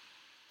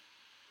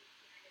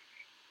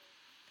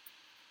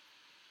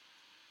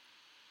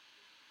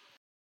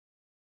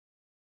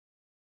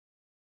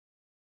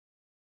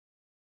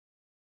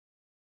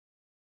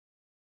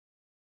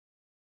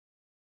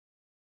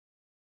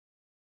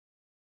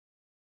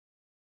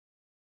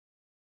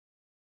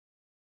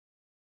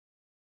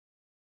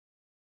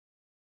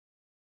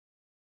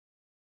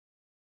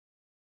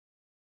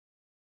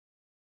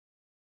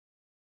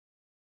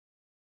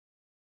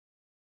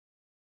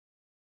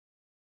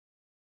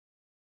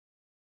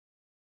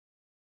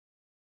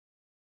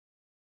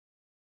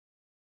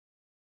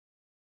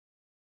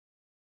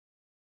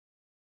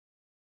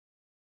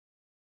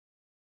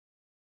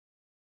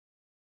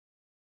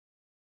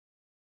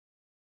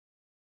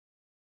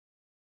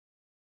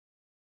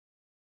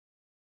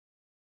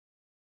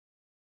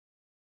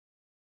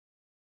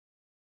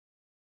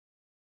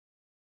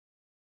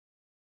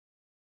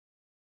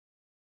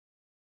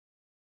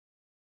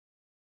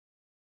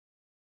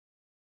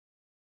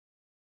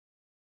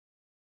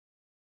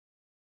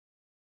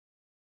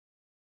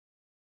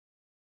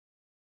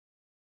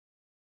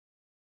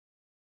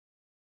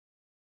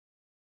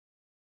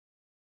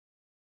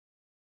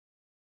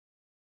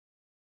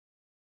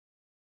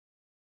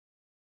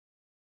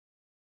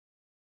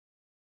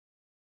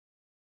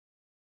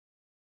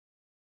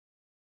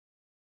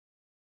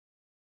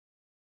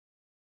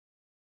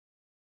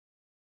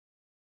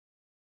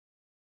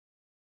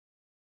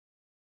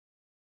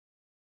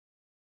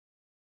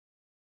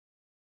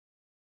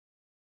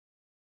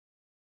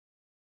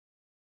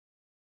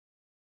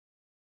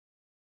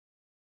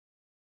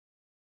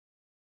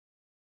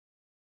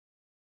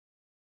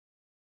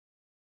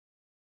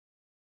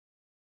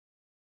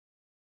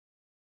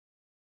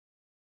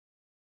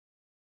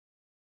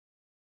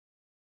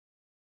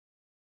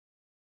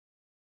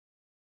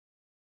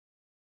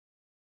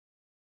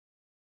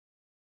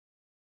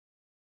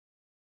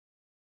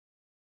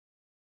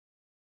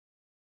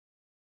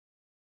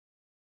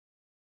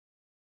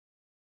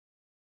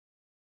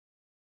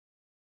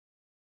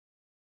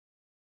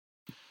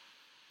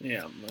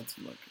 Yeah, let's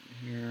look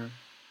here.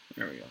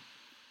 There we go.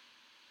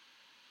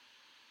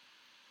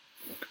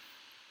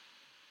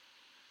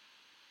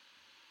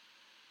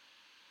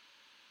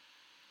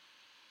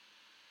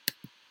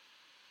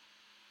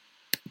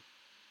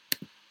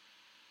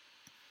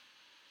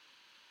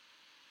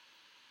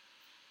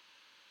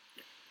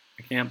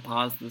 I can't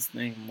pause this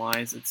thing. Why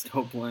is it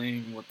still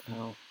playing? What the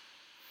hell?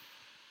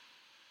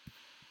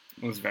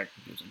 It was very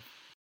confusing.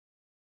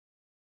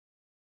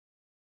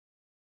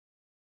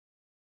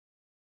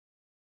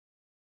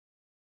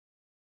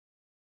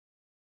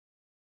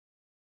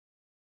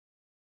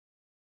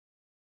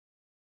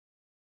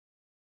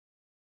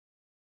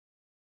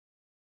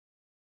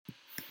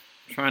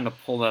 I'm trying to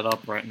pull that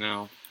up right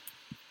now.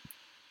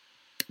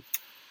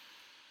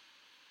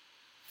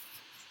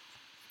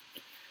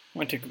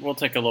 We'll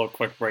take a little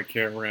quick break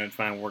here. We're going to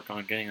try and work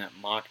on getting that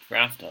mock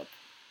draft up.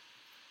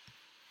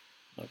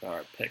 Look at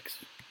our picks.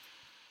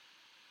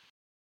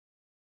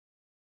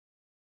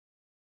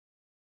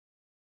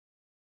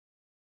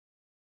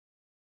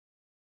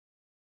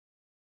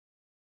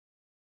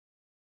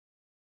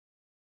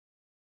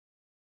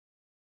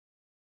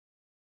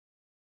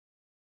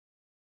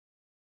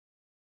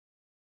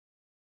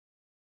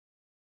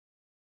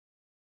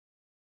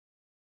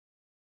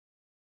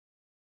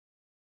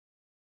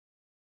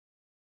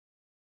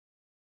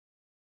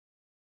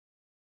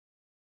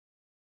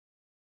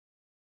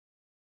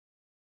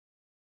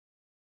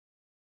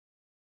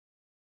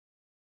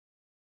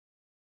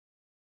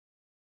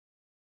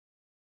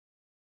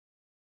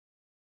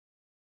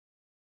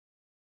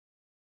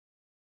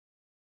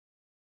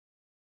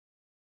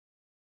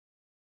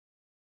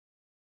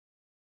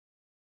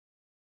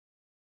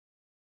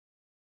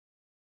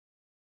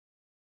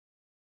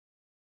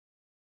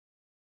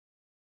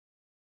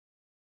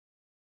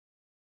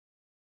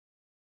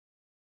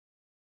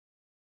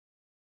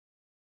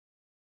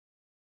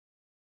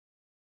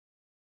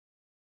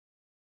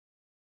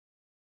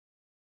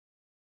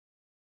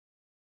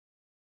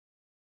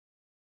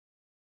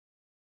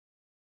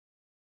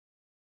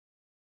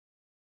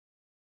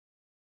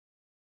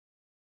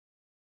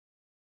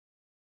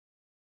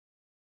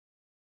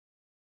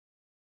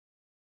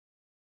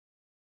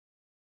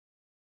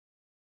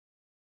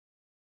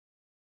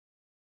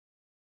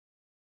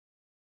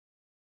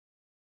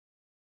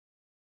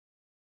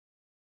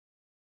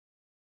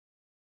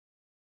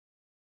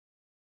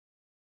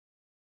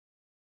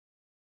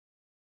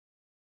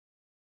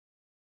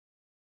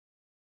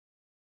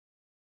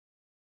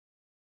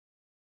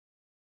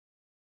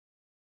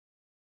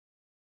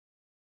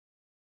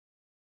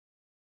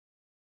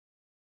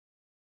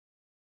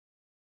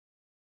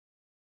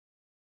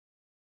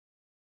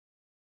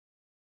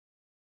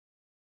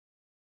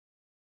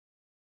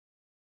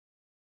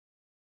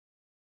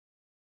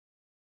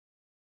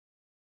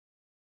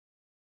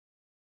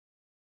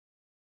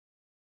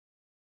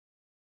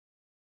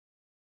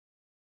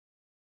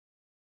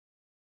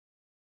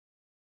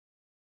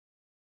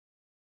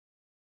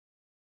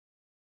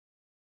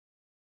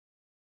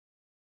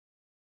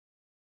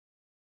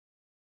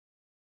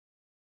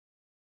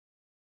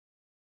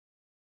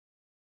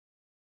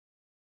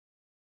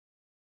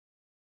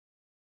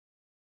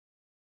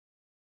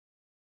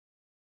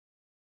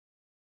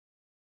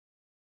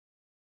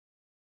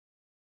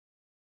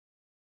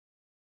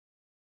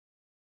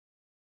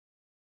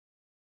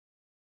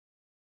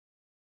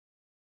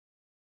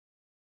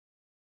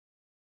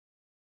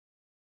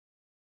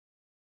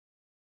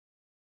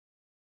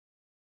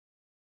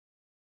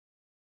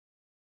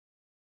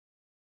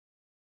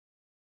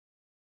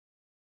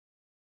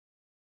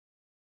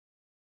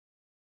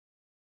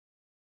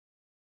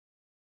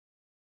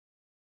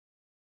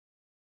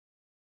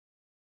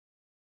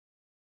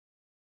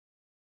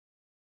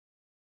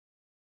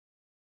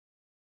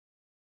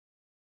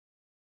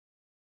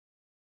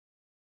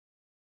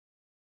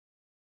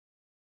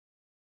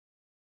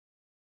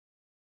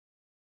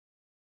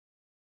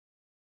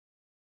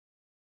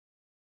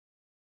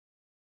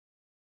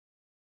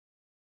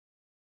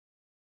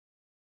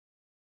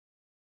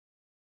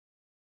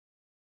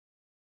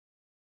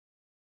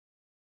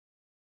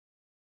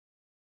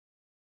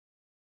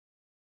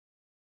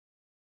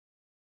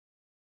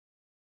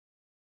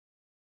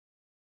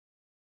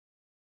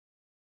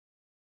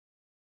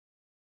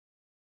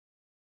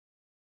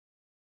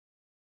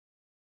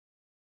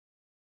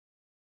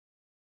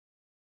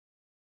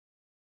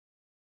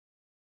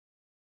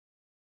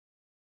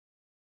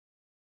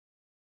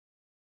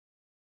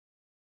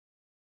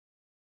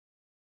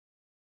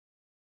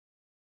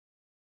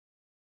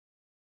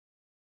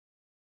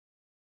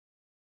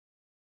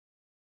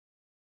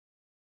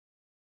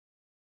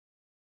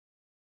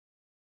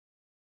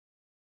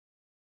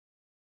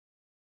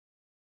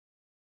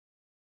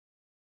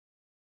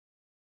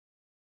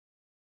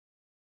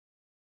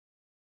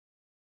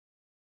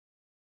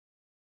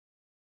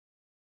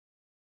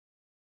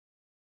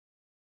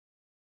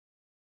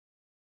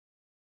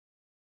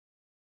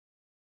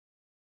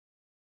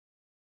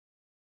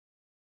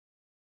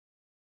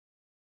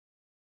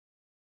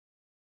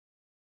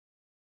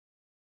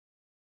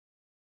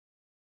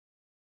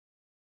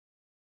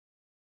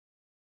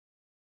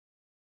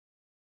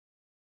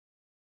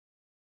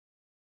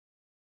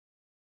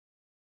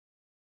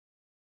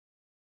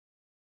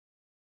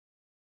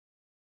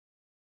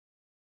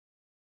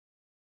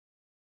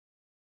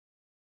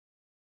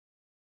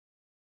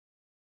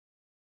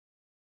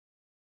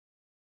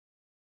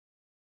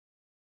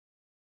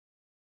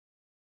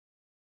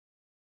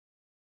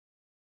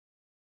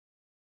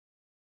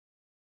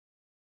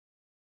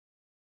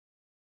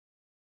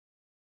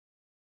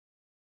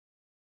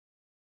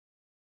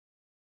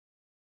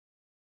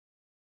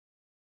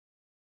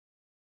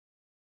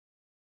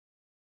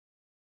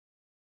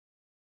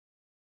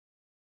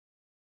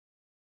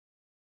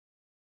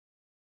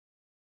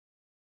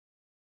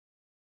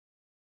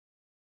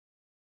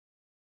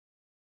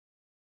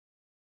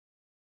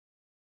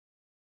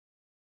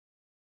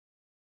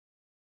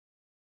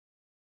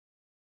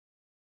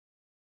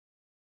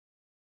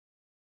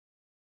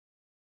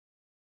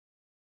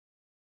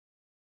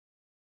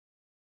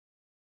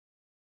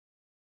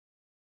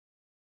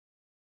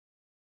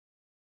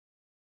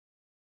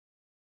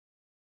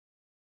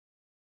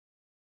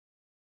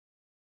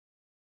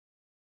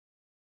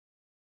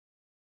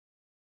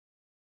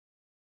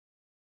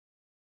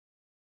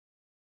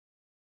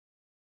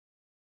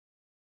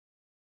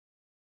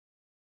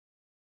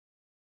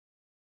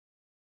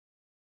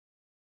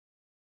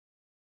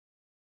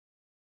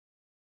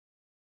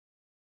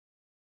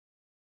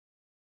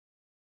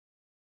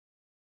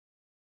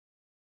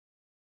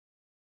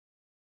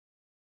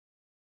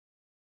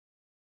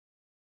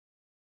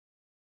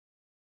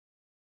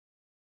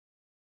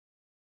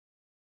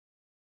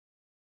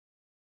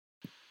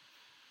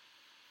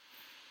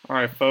 All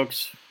right,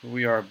 folks,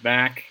 we are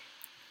back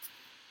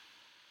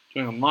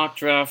doing a mock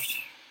draft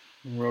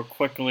real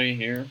quickly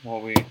here while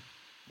we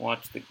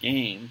watch the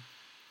game.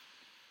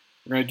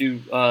 We're going to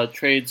do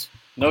trades.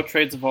 No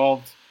trades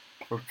involved.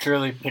 We're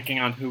purely picking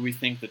on who we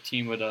think the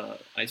team would, I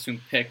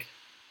assume, pick.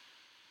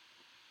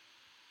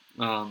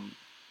 So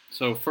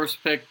first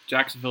pick,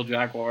 Jacksonville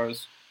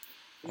Jaguars.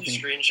 Can you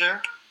screen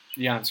share?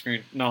 Yeah, on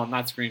screen. No, I'm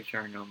not screen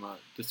sharing. I'm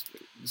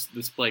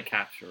display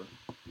capture.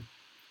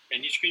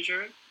 Can you screen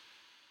share it?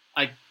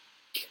 I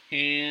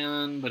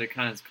can, but it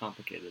kind of is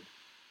complicated.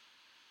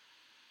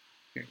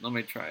 Here, let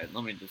me try it.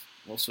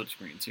 We'll switch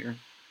screens here.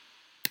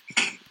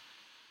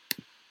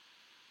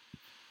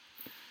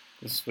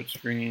 Let's switch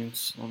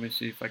screens. Let me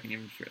see if I can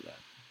even share that.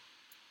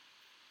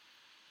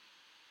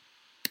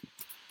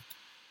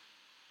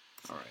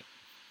 All right.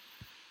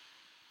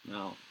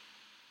 Now.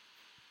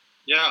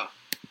 Yeah.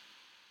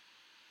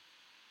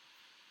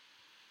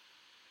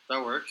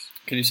 That works.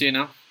 Can you see it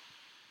now?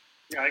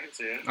 Yeah, I can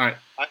see it. All right.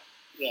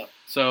 Yeah.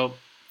 So,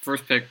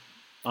 first pick,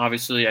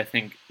 obviously, I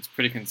think it's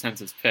pretty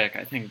consensus pick.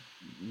 I think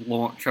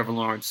Trevor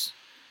Lawrence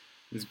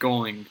is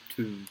going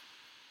to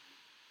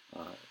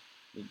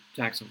the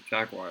Jacksonville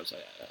Jaguars.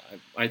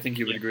 I think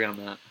you would agree on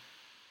that.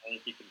 I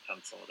think you can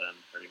pencil it in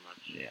pretty much.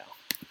 Yeah.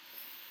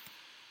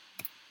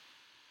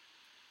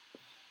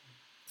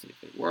 See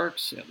if it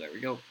works. Yeah, there we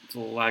go. It's a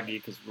little laggy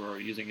because we're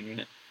using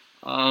internet.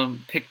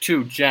 Pick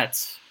 2,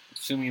 Jets.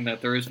 Assuming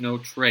that there is no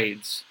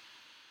trades.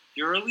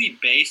 Purely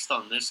based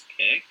on this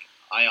pick,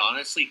 I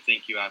honestly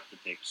think you have to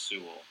take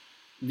Sewell.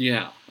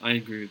 Yeah, I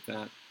agree with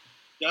that.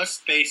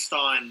 Just based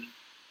on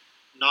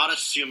not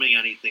assuming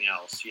anything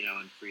else,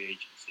 in free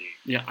agency.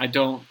 Yeah, I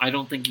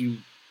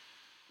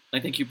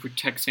think you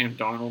protect Sam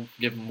Darnold,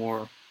 give him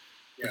more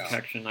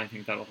protection. I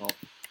think that'll help.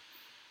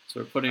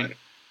 So we're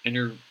and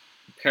you're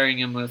pairing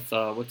him with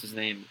what's his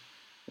name,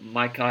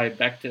 Mekhi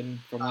Becton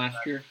from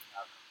last year,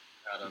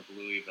 out of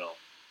Louisville.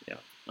 Yeah.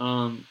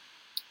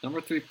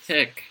 Number 3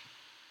 pick.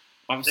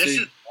 Obviously,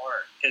 this is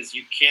hard because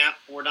you can't.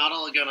 We're not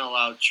only going to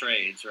allow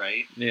trades,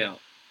 right? Yeah.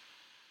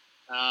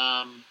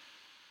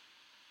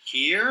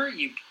 Here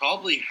you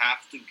probably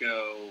have to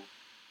go.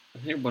 I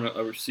think I'm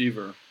a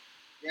receiver.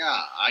 Yeah,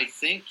 I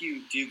think do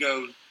you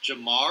go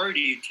Jamar or do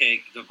you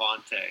take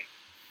Devontae?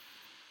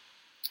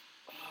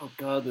 Oh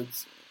God,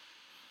 that's.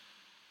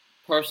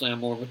 Personally, I'm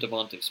more of a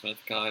Devontae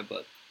Smith guy,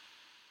 but.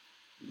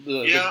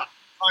 I'm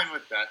fine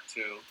with that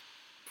too.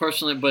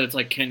 Personally, but it's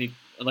like,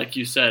 like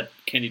you said,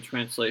 can he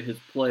translate his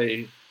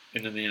play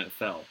into the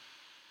NFL?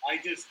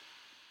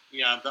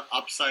 The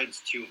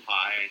upside's too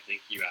high. I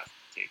think you have to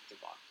take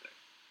Devontae.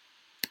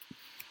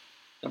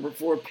 Number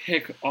 4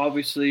 pick,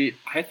 obviously,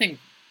 I think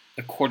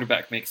a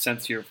quarterback makes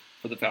sense here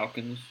for the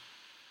Falcons.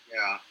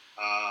 Yeah.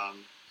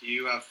 Do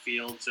you have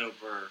Fields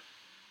over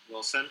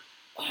Wilson?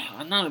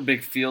 I'm not a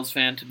big Fields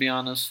fan, to be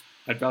honest.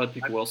 I'd rather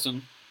pick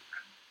Wilson.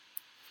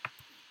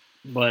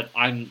 But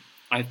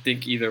I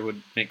think either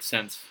would make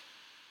sense.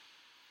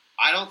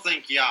 I don't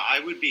think,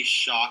 I would be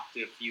shocked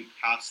if you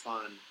passed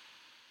on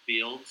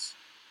Fields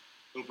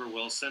over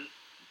Wilson.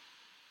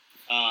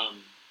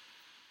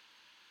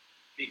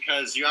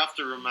 Because you have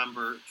to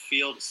remember,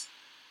 Fields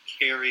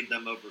carried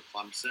them over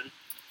Clemson.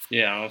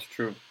 Yeah, that's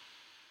true.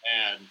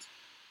 And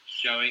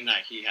showing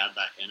that he had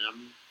that in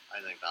him, I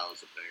think that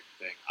was a big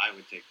thing. I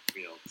would take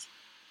Fields.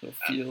 So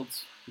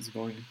Fields is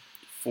going to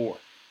 4.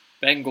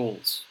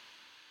 Bengals.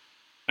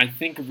 I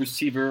think a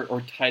receiver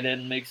or tight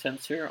end makes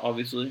sense here,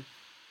 obviously.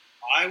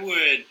 I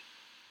would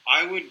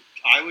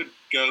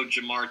go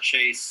Jamar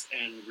Chase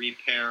and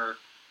repair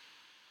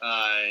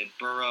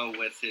Burrow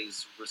with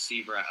his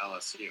receiver at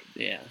LSU.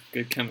 Yeah,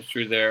 good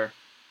chemistry there.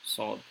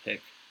 Solid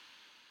pick.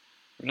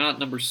 We're not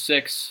number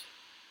 6.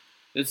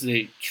 This is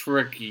a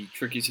tricky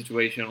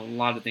situation. A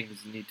lot of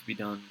things need to be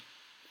done.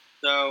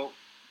 So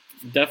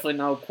definitely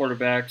no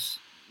quarterbacks.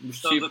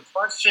 So the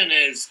question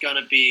is going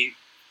to be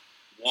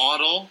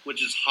Waddle,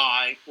 which is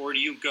high, or do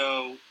you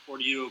go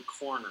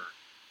corner?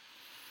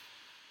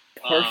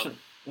 Oh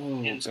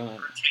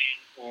God.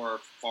 Or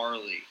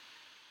Farley.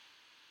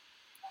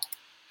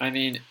 I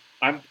mean,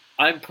 I'm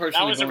personally.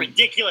 That was a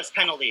ridiculous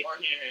penalty. Let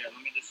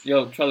me just.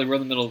 Yo, Charlie, we're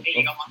in the middle of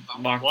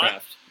mock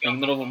draft. In the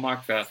middle of a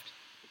mock draft.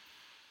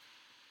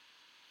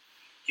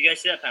 Did you guys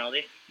see that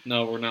penalty?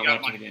 No, we're not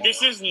watching the game.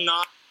 This is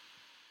not.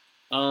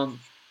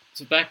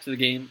 So back to the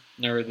game,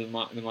 or the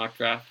mock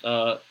draft.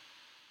 Do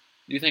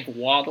you think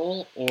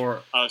Waddle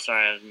or? Oh,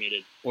 sorry, I was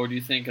muted. Or do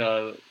you think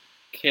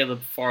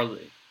Caleb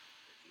Farley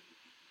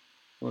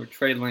or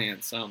Trey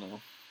Lance? I don't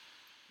know.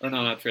 Or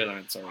no, not Trey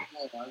Lance. Sorry.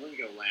 No, I wouldn't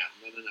go Lamb.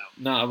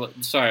 No. No,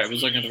 sorry, I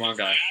was looking at the wrong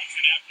guy.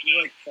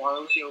 You like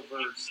Farley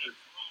over?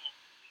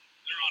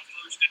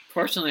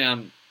 Personally,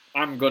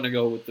 I'm going to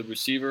go with the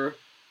receiver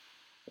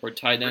or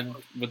tight end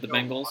with the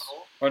Bengals.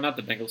 Or not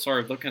the Bengals.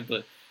 Sorry,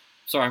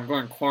 I'm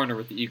going corner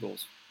with the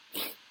Eagles.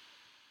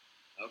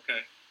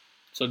 Okay.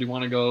 So do you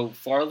want to go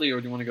Farley or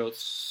do you want to go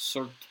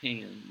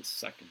Surtain the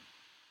second?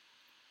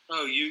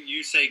 Oh,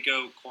 you say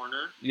go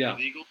corner? Yeah.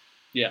 With Eagles?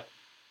 Yeah.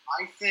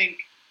 I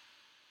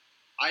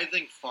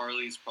think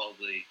Farley's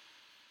probably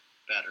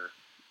better.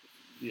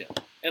 Yeah.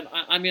 And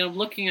I mean, I'm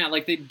looking at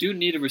like they do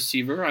need a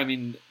receiver. I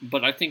mean,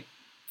 but I think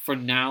for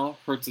now,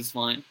 Hurts is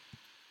fine.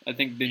 I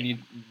think they need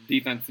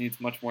defense needs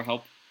much more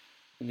help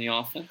in the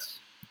offense.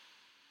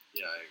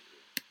 Yeah,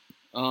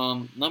 I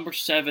agree. Number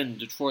 7,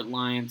 Detroit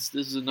Lions.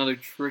 This is another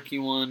tricky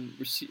one.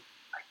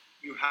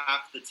 You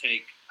have to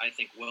take, I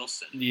think,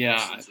 Wilson.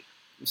 Yeah,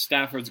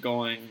 Stafford's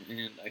going,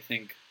 and I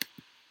think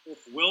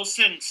If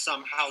Wilson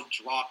somehow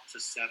dropped to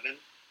 7,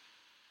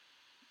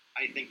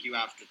 I think you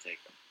have to take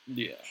him.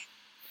 yeah.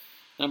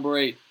 Number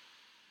 8,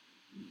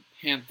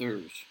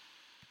 Panthers.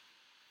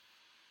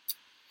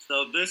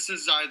 So this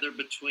is either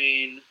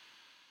between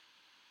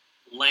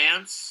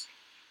Lance,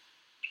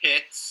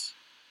 Pitts,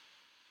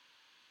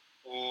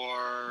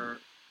 or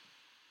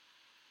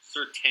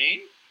Surtain.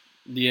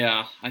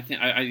 Yeah, I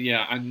think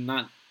I'm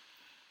not.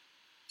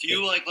 Do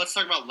you like? Let's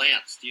talk about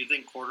Lance. Do you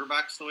think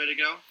quarterback's the way to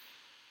go?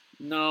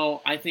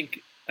 No, I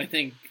think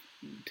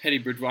Teddy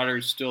Bridgewater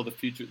is still the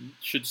future.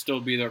 Should still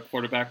be their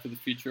quarterback for the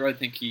future. I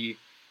think he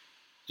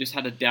just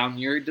had a down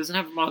year. He doesn't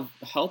have a lot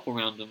of help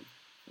around him.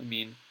 I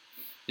mean,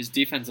 his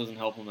defense doesn't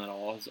help him at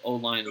all. His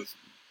O-line is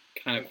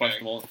kind of Okay.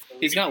 questionable. So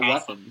He's we got can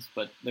pass weapons,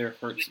 but they're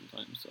hurt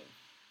sometimes. So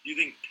Do you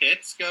think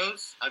Pitts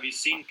goes? Have you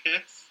seen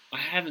Pitts? I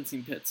haven't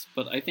seen Pitts,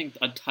 but I think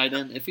a tight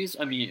end. If he's,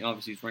 I mean,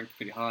 obviously he's ranked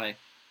pretty high,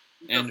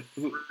 And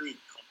He's a freak.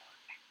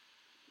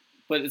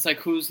 but it's like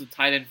who's the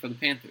tight end for the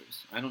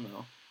Panthers? I don't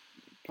know.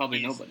 Probably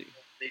He's- nobody.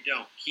 They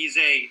don't. He's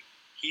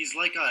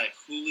like a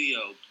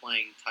Julio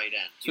playing tight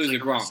end. So he's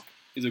like a Gronk.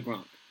 He's a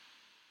Gronk.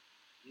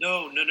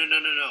 No.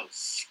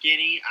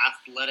 Skinny,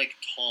 athletic,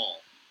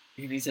 tall.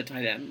 And he's a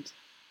tight end.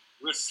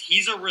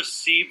 He's a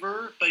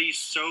receiver, but he's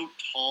so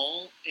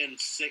tall and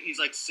he's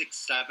like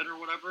 6'7" or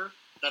whatever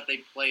that they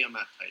play him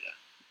at tight end.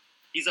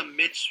 He's a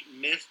mismatch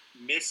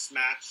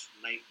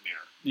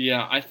nightmare.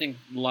 Yeah, I think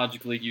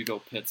logically you go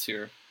Pitts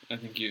here. I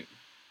think you.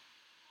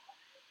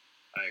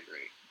 I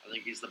agree. I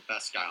think he's the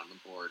best guy on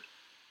the board.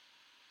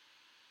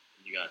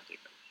 You gotta take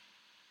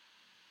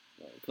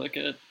him. Click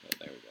it. Oh,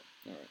 there we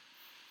go. All right.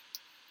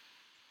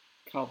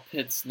 Kyle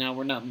Pitts. Now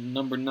we're not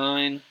number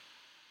 9.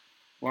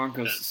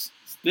 Broncos.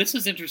 This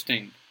is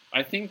interesting.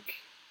 I think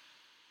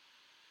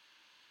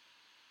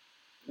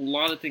a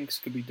lot of things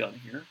could be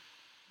done here.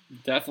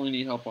 Definitely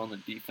need help on the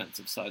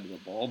defensive side of the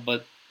ball,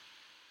 but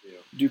Yeah.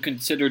 do you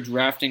consider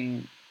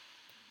drafting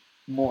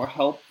more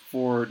help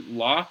for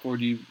Locke, or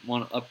do you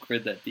want to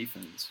upgrade that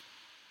defense?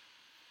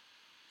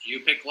 Do you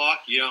pick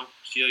Locke? You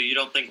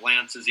don't think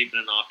Lance is even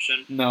an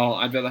option? No,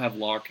 I'd rather have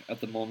Locke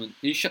at the moment.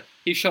 He's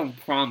shown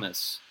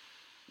promise,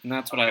 and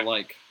that's what I Okay.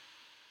 like.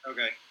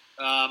 Okay.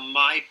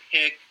 My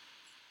pick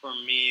for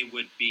me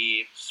would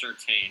be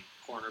Surtain,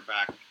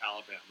 cornerback,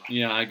 Alabama.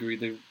 Yeah, I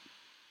agree.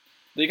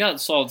 They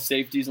got solid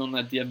safeties on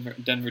that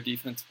Denver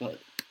defense,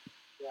 but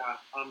Yeah.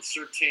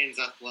 Surtain's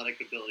athletic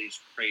ability is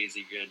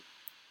crazy good.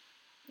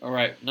 all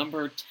right,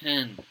 number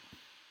 10.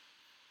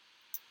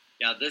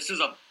 Yeah, this is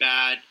a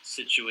bad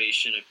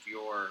situation if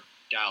you're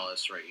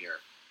Dallas right here.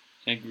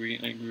 I agree.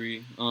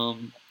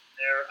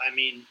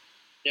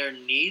 Their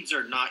needs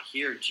are not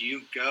here. Do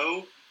you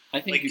go I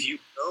think do you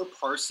go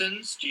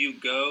Parsons? Do you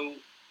go?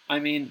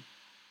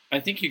 I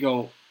think you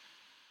go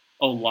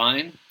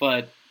O-line,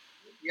 but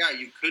Yeah,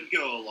 you could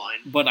go a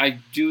line. I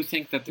do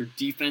think that their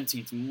defense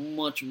needs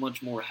much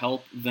more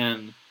help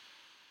than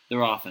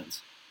their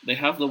offense. They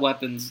have the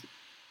weapons.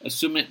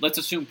 Let's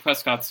assume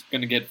Prescott's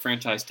going to get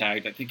franchise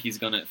tagged. I think he's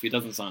going to if he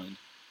doesn't sign.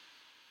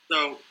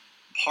 So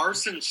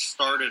Parsons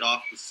started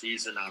off the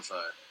season as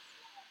a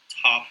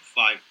top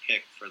 5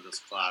 pick for this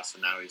class,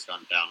 and now he's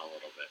gone down a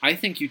little bit. I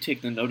think you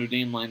take the Notre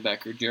Dame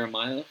linebacker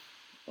Jeremiah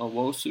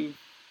Owosu.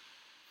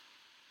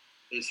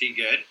 Is he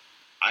good?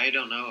 I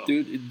don't know.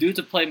 Dude's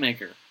a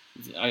playmaker.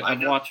 I've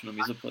know. watched him.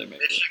 He's a playmaker.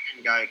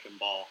 Michigan guy can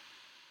ball.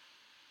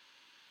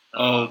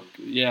 Oh,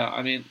 yeah.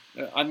 I mean,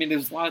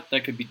 there's a lot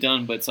that could be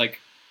done, but it's like,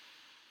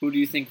 who do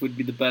you think would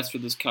be the best for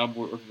this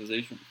Cowboy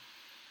organization?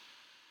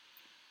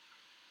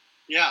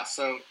 Yeah.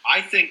 So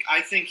I think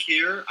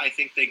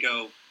they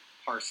go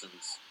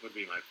Parsons would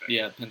be my pick.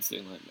 Yeah, Penn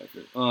State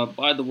linebacker.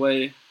 By the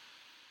way,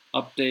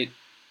 update: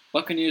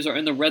 Buccaneers are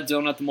in the red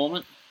zone at the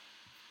moment.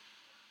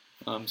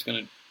 I'm just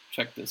gonna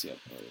check this. Yep.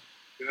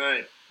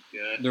 Good.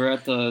 They're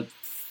at the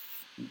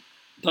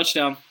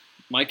touchdown.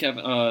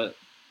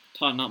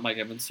 Not Mike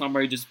Evans. Tom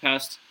Brady just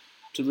passed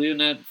to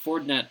Leonard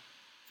Fournette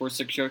for a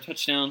 6-yard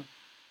touchdown.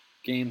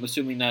 Game,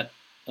 assuming that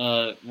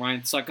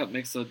Ryan Suckup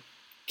makes a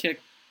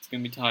kick, it's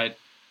going to be tied.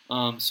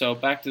 So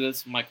back to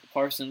this. Michael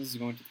Parsons is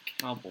going to the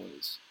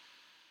Cowboys.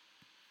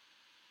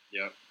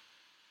 Yep.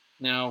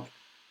 Now,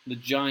 the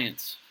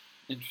Giants.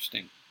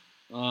 Interesting.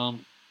 I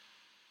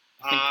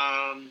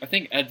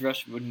think edge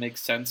rush would make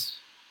sense.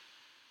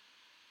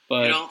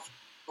 But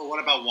but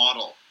what about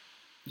Waddle?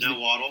 No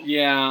Waddle?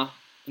 yeah,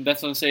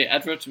 that's what I'm saying.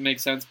 Edge rush would make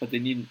sense, but they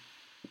need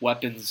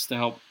weapons to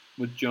help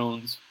with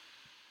Jones.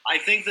 I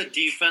think the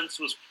defense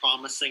was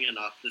promising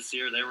enough this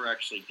year. They were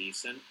actually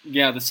decent.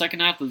 Yeah, the second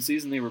half of the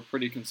season they were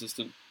pretty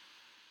consistent.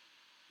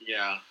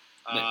 Yeah.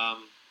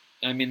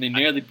 They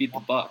nearly beat the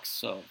Bucks,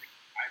 so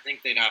I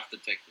think they'd have to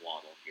take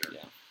Waddle here.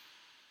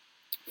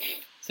 yeah.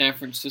 San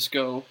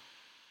Francisco.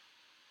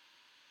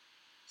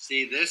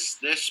 See,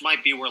 this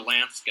might be where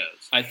Lance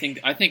goes. I think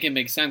it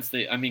makes sense.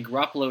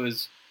 Garoppolo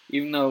is,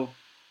 even though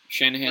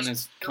Shanahan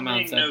has come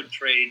out and said no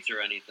trades or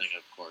anything,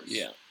 of course.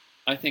 yeah.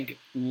 I think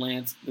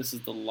Lance. This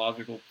is the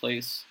logical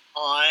place.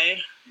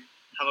 I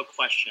have a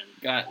question.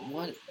 Got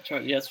what?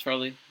 Yes,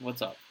 Charlie.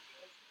 What's up?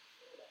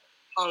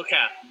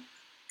 Okay.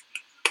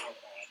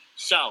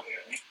 So,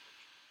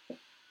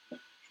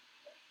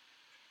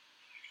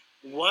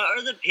 what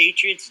are the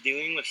Patriots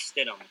doing with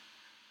Stidham?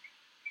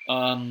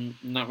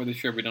 Not really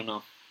sure. We don't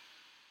know.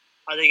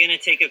 Are they going to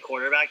take a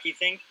quarterback, you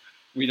think?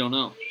 We don't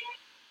know.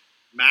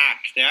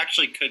 Mac. They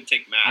actually could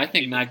take Mac. I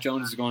think Mac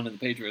Jones is going to the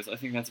Patriots. I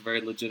think that's a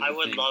very legitimate I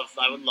would thing. love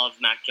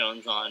Mac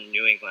Jones on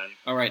New England.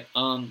 All right.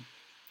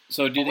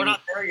 So do you We're think?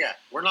 not there yet.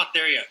 We're not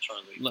there yet,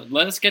 Charlie.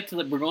 Let us get to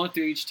the. We're going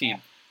through each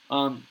team.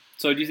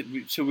 So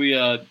should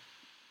we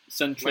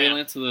send Trey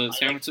Lance to the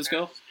San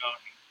Francisco?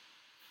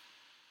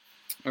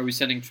 Are we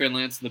sending Trey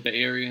Lance to the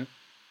Bay Area?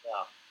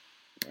 Yeah.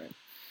 All right.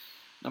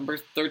 Number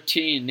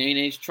 13,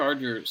 Nane's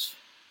Chargers.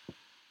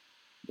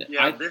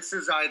 Yeah, this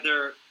is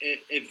either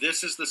if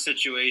this is the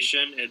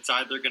situation, it's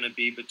either going to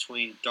be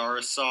between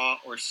Darisaw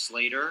or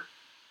Slater.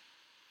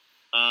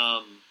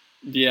 I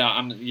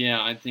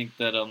think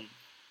that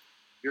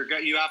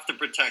you have to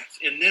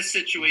protect in this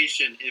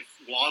situation. If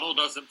Waddle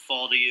doesn't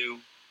fall to you,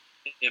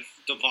 if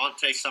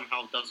Devontae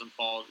somehow doesn't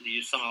fall,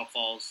 you somehow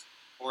falls,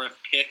 or if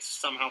Pitts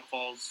somehow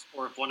falls,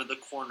 or if one of the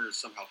corners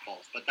somehow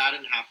falls. But that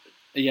didn't happen.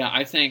 Yeah,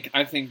 I think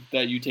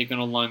that you take an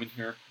alignment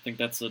here. I think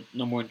that's the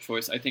number one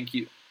choice. I think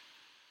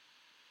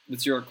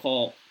it's your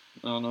call.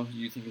 I don't know who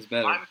you think is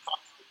better. I'm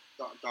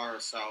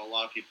Darisaw. A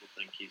lot of people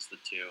think he's the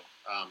two.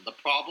 The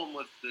problem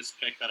with this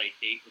pick that I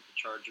hate with the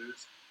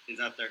Chargers is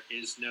that there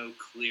is no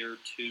clear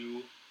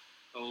two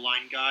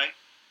O-line guy.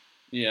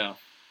 Yeah.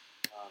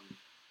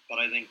 But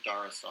I think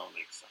Darisaw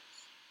makes sense.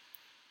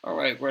 All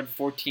right, we're at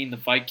 14. The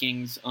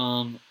Vikings.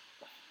 A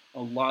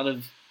lot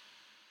of.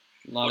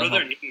 What are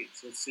their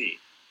needs? Let's see.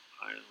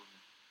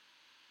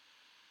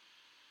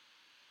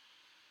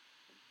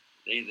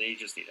 They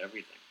just need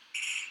everything.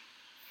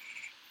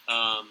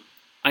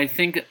 I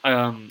think.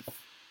 God,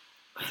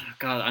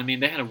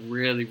 they had a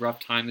really rough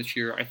time this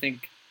year. I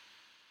think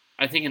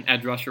an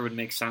edge rusher would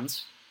make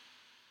sense.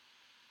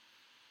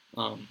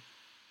 So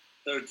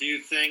do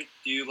you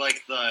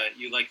like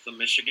the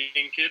Michigan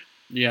kid?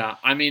 Yeah,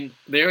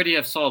 they already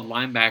have solid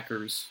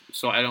linebackers,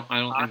 so I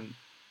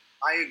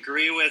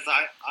agree with.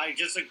 I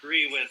just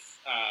agree with.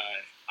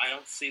 I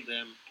don't see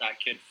that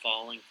kid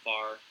falling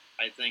far.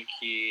 I think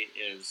he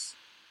is.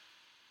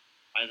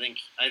 I think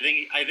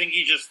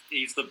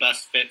he's the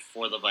best fit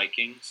for the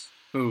Vikings.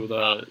 Who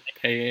the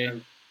PA?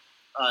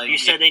 You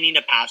said they need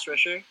a pass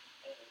rusher?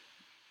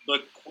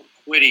 The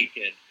Quiddy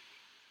kid.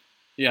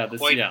 Yeah,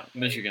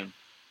 Michigan.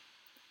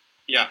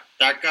 Yeah,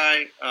 that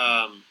guy.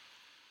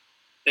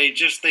 They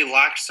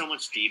lack so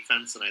much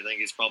defense, and I think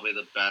he's probably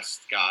the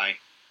best guy.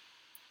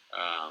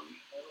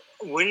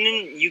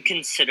 Wouldn't you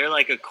consider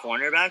like a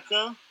cornerback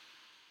though?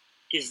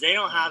 Because they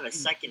don't have a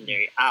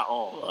secondary at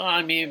all.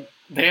 Well,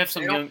 they have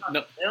some young.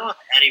 They don't have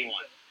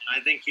anyone, and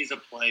I think he's a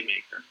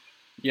playmaker.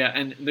 Yeah,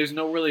 and there's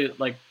no really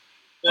like.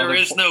 There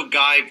is no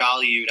guy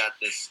valued at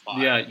this spot.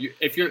 Yeah,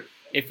 if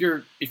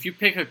you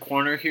pick a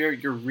corner here,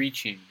 you're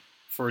reaching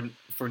for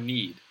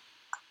need.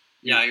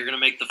 Yeah, you're gonna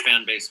make the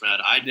fan base mad.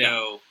 I'd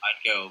go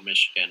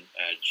Michigan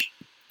edge.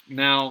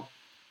 Now,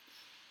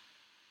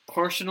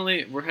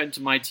 personally, we're heading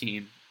to my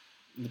team,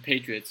 the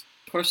Patriots.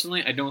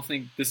 Personally, I don't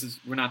think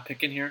we're not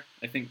picking here.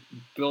 I think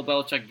Bill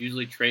Belichick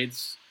usually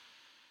trades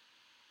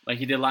like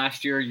he did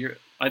last year.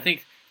 I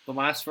think the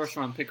last first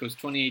round pick was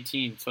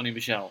 2018, Sonny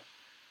Michel.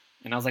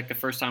 And that was like the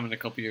first time in a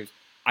couple years.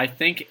 I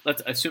think,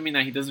 assuming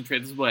that he doesn't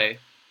trade this way,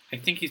 I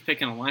think he's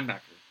picking a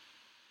linebacker.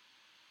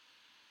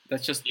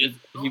 That's just it's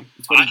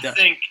what he does.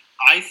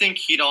 I think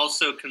he'd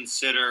also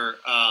consider.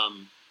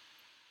 I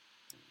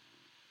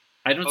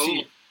don't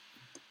see.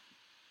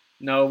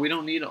 No, we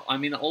don't need.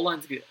 The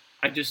O-line's good.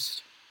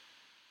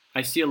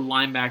 I see a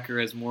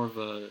linebacker as more of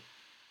a,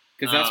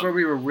 because that's where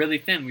we were really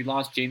thin. We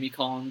lost Jamie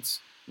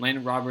Collins,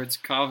 Landon Roberts,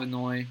 Kyle Van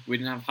Noy. We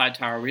didn't have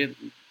Hightower. We had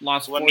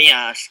lost. Let me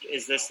ask: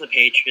 is this the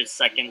Patriots'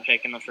 second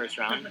pick in the first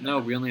round? No,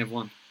 we only have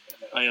one.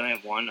 Oh, you only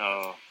have one?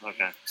 Oh,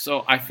 okay.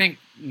 So I think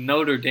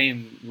Notre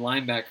Dame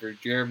linebacker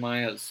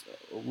Jeremiah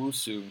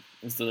Owusu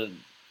is the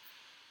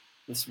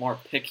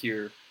smart pick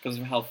here because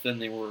of how thin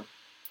they were.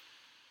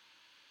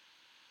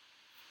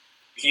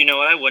 Do you know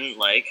what I wouldn't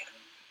like?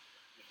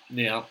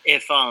 Yeah.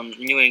 If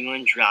New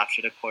England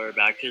drafted a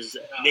quarterback, because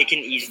they can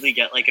easily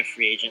get like a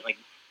free agent like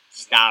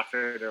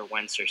Stafford or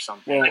Wentz or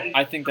something. Well,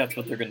 I think that's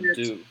what they're going to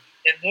do.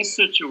 In this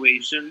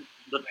situation,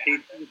 the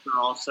Patriots are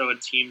also a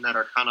team that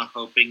are kind of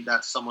hoping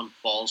that someone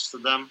falls to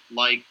them,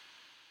 like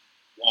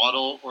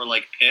Waddle or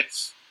like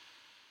Pitts.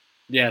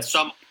 Yes.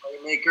 Some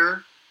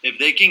playmaker. If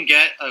they can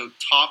get a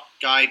top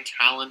guy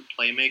talent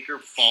playmaker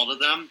fall to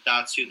them,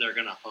 that's who they're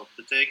going to hope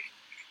to take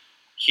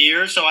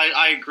here. So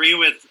I agree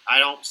with, I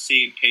don't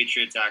see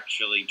Patriots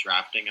actually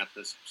drafting at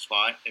this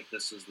spot if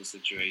this is the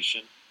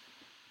situation.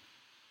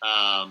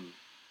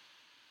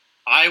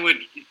 I would.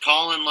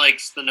 Colin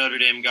likes the Notre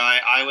Dame guy.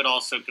 I would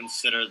also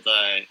consider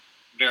the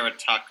Vera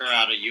Tucker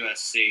out of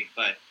USC,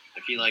 but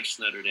if he likes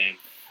Notre Dame,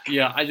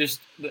 Yeah,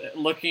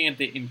 looking at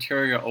the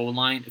interior O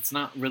line, it's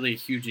not really a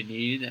huge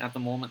need at the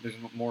moment. There's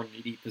more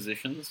needy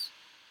positions,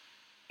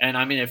 and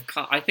I mean,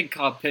 I think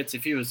Kyle Pitts,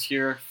 if he was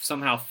here,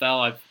 somehow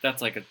fell.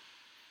 That's like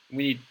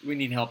we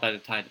need help at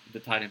the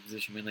tight end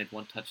position. We only had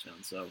one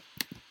touchdown, so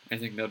I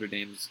think Notre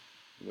Dame's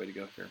the way to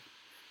go here.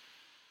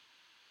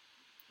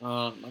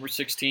 Number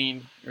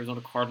 16, Arizona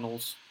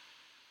Cardinals.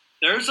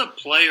 there's a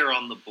player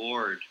on the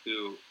board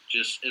who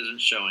just isn't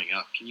showing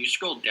up. Can you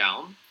scroll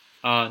down?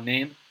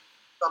 Name?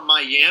 The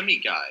Miami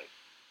guy,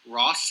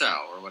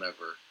 Rousseau or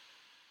whatever.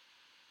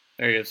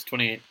 There he is,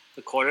 28.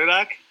 The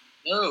quarterback?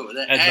 No,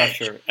 the Edge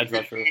rusher.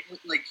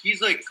 Like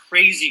he's like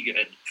crazy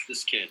good.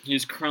 This kid.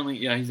 He's currently,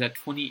 he's at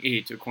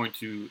 28 according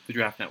to the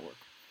Draft Network.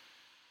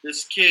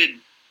 This kid.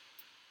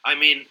 I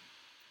mean,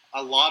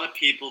 a lot of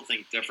people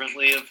think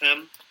differently of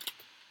him.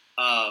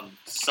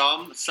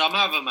 Some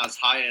have him as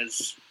high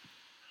as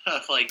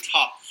like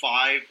top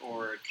 5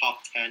 or top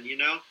 10. You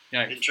know,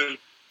 Yeah, in terms of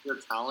their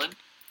talent.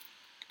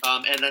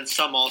 And then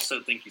some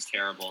also think he's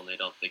terrible and they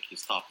don't think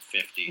he's top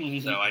 50.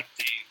 Mhm. So I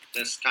think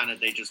this kind of,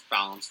 they just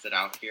balanced it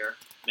out here,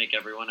 make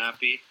everyone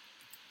happy.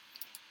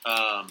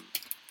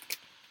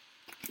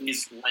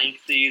 He's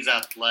lengthy, he's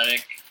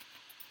athletic.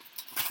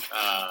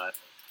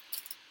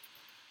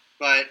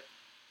 But,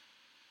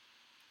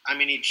 I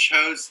mean,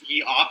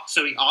 he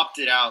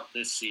opted out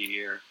this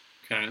year.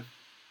 okay.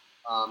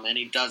 And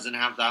he doesn't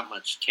have that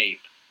much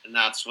tape. And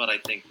that's what I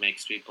think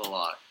makes people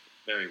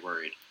very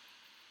worried.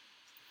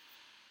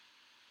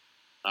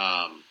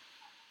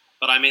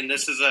 But I mean,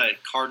 this is a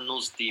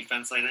Cardinals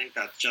defense, I think,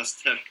 that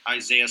just took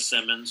Isaiah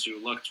Simmons, who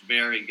looked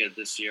very good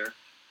this year.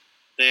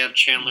 They have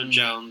Chandler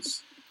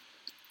Jones.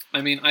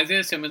 I mean,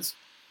 Isaiah Simmons'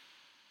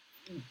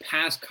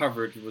 pass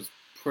coverage was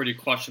pretty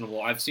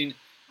questionable.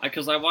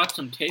 Because I watched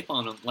some tape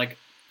on him,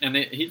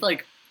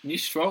 he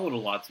struggled a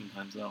lot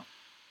sometimes, though.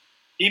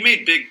 He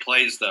made big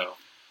plays, though.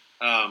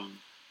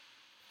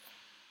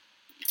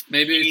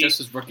 Maybe it's just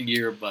his rookie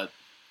year, but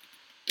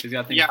he's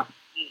got things. Yeah,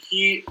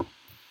 he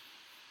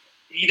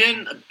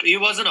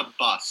wasn't a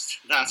bust.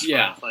 That's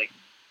what,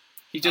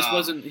 He just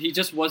wasn't. He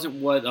just wasn't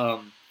what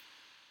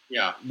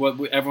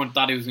everyone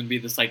thought he was going to be.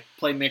 This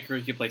playmaker.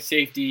 He could play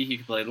safety. He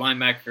could play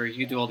linebacker. He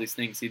could do all these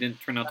things. He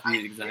didn't turn out to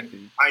be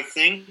exactly. I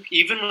think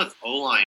even with O-line,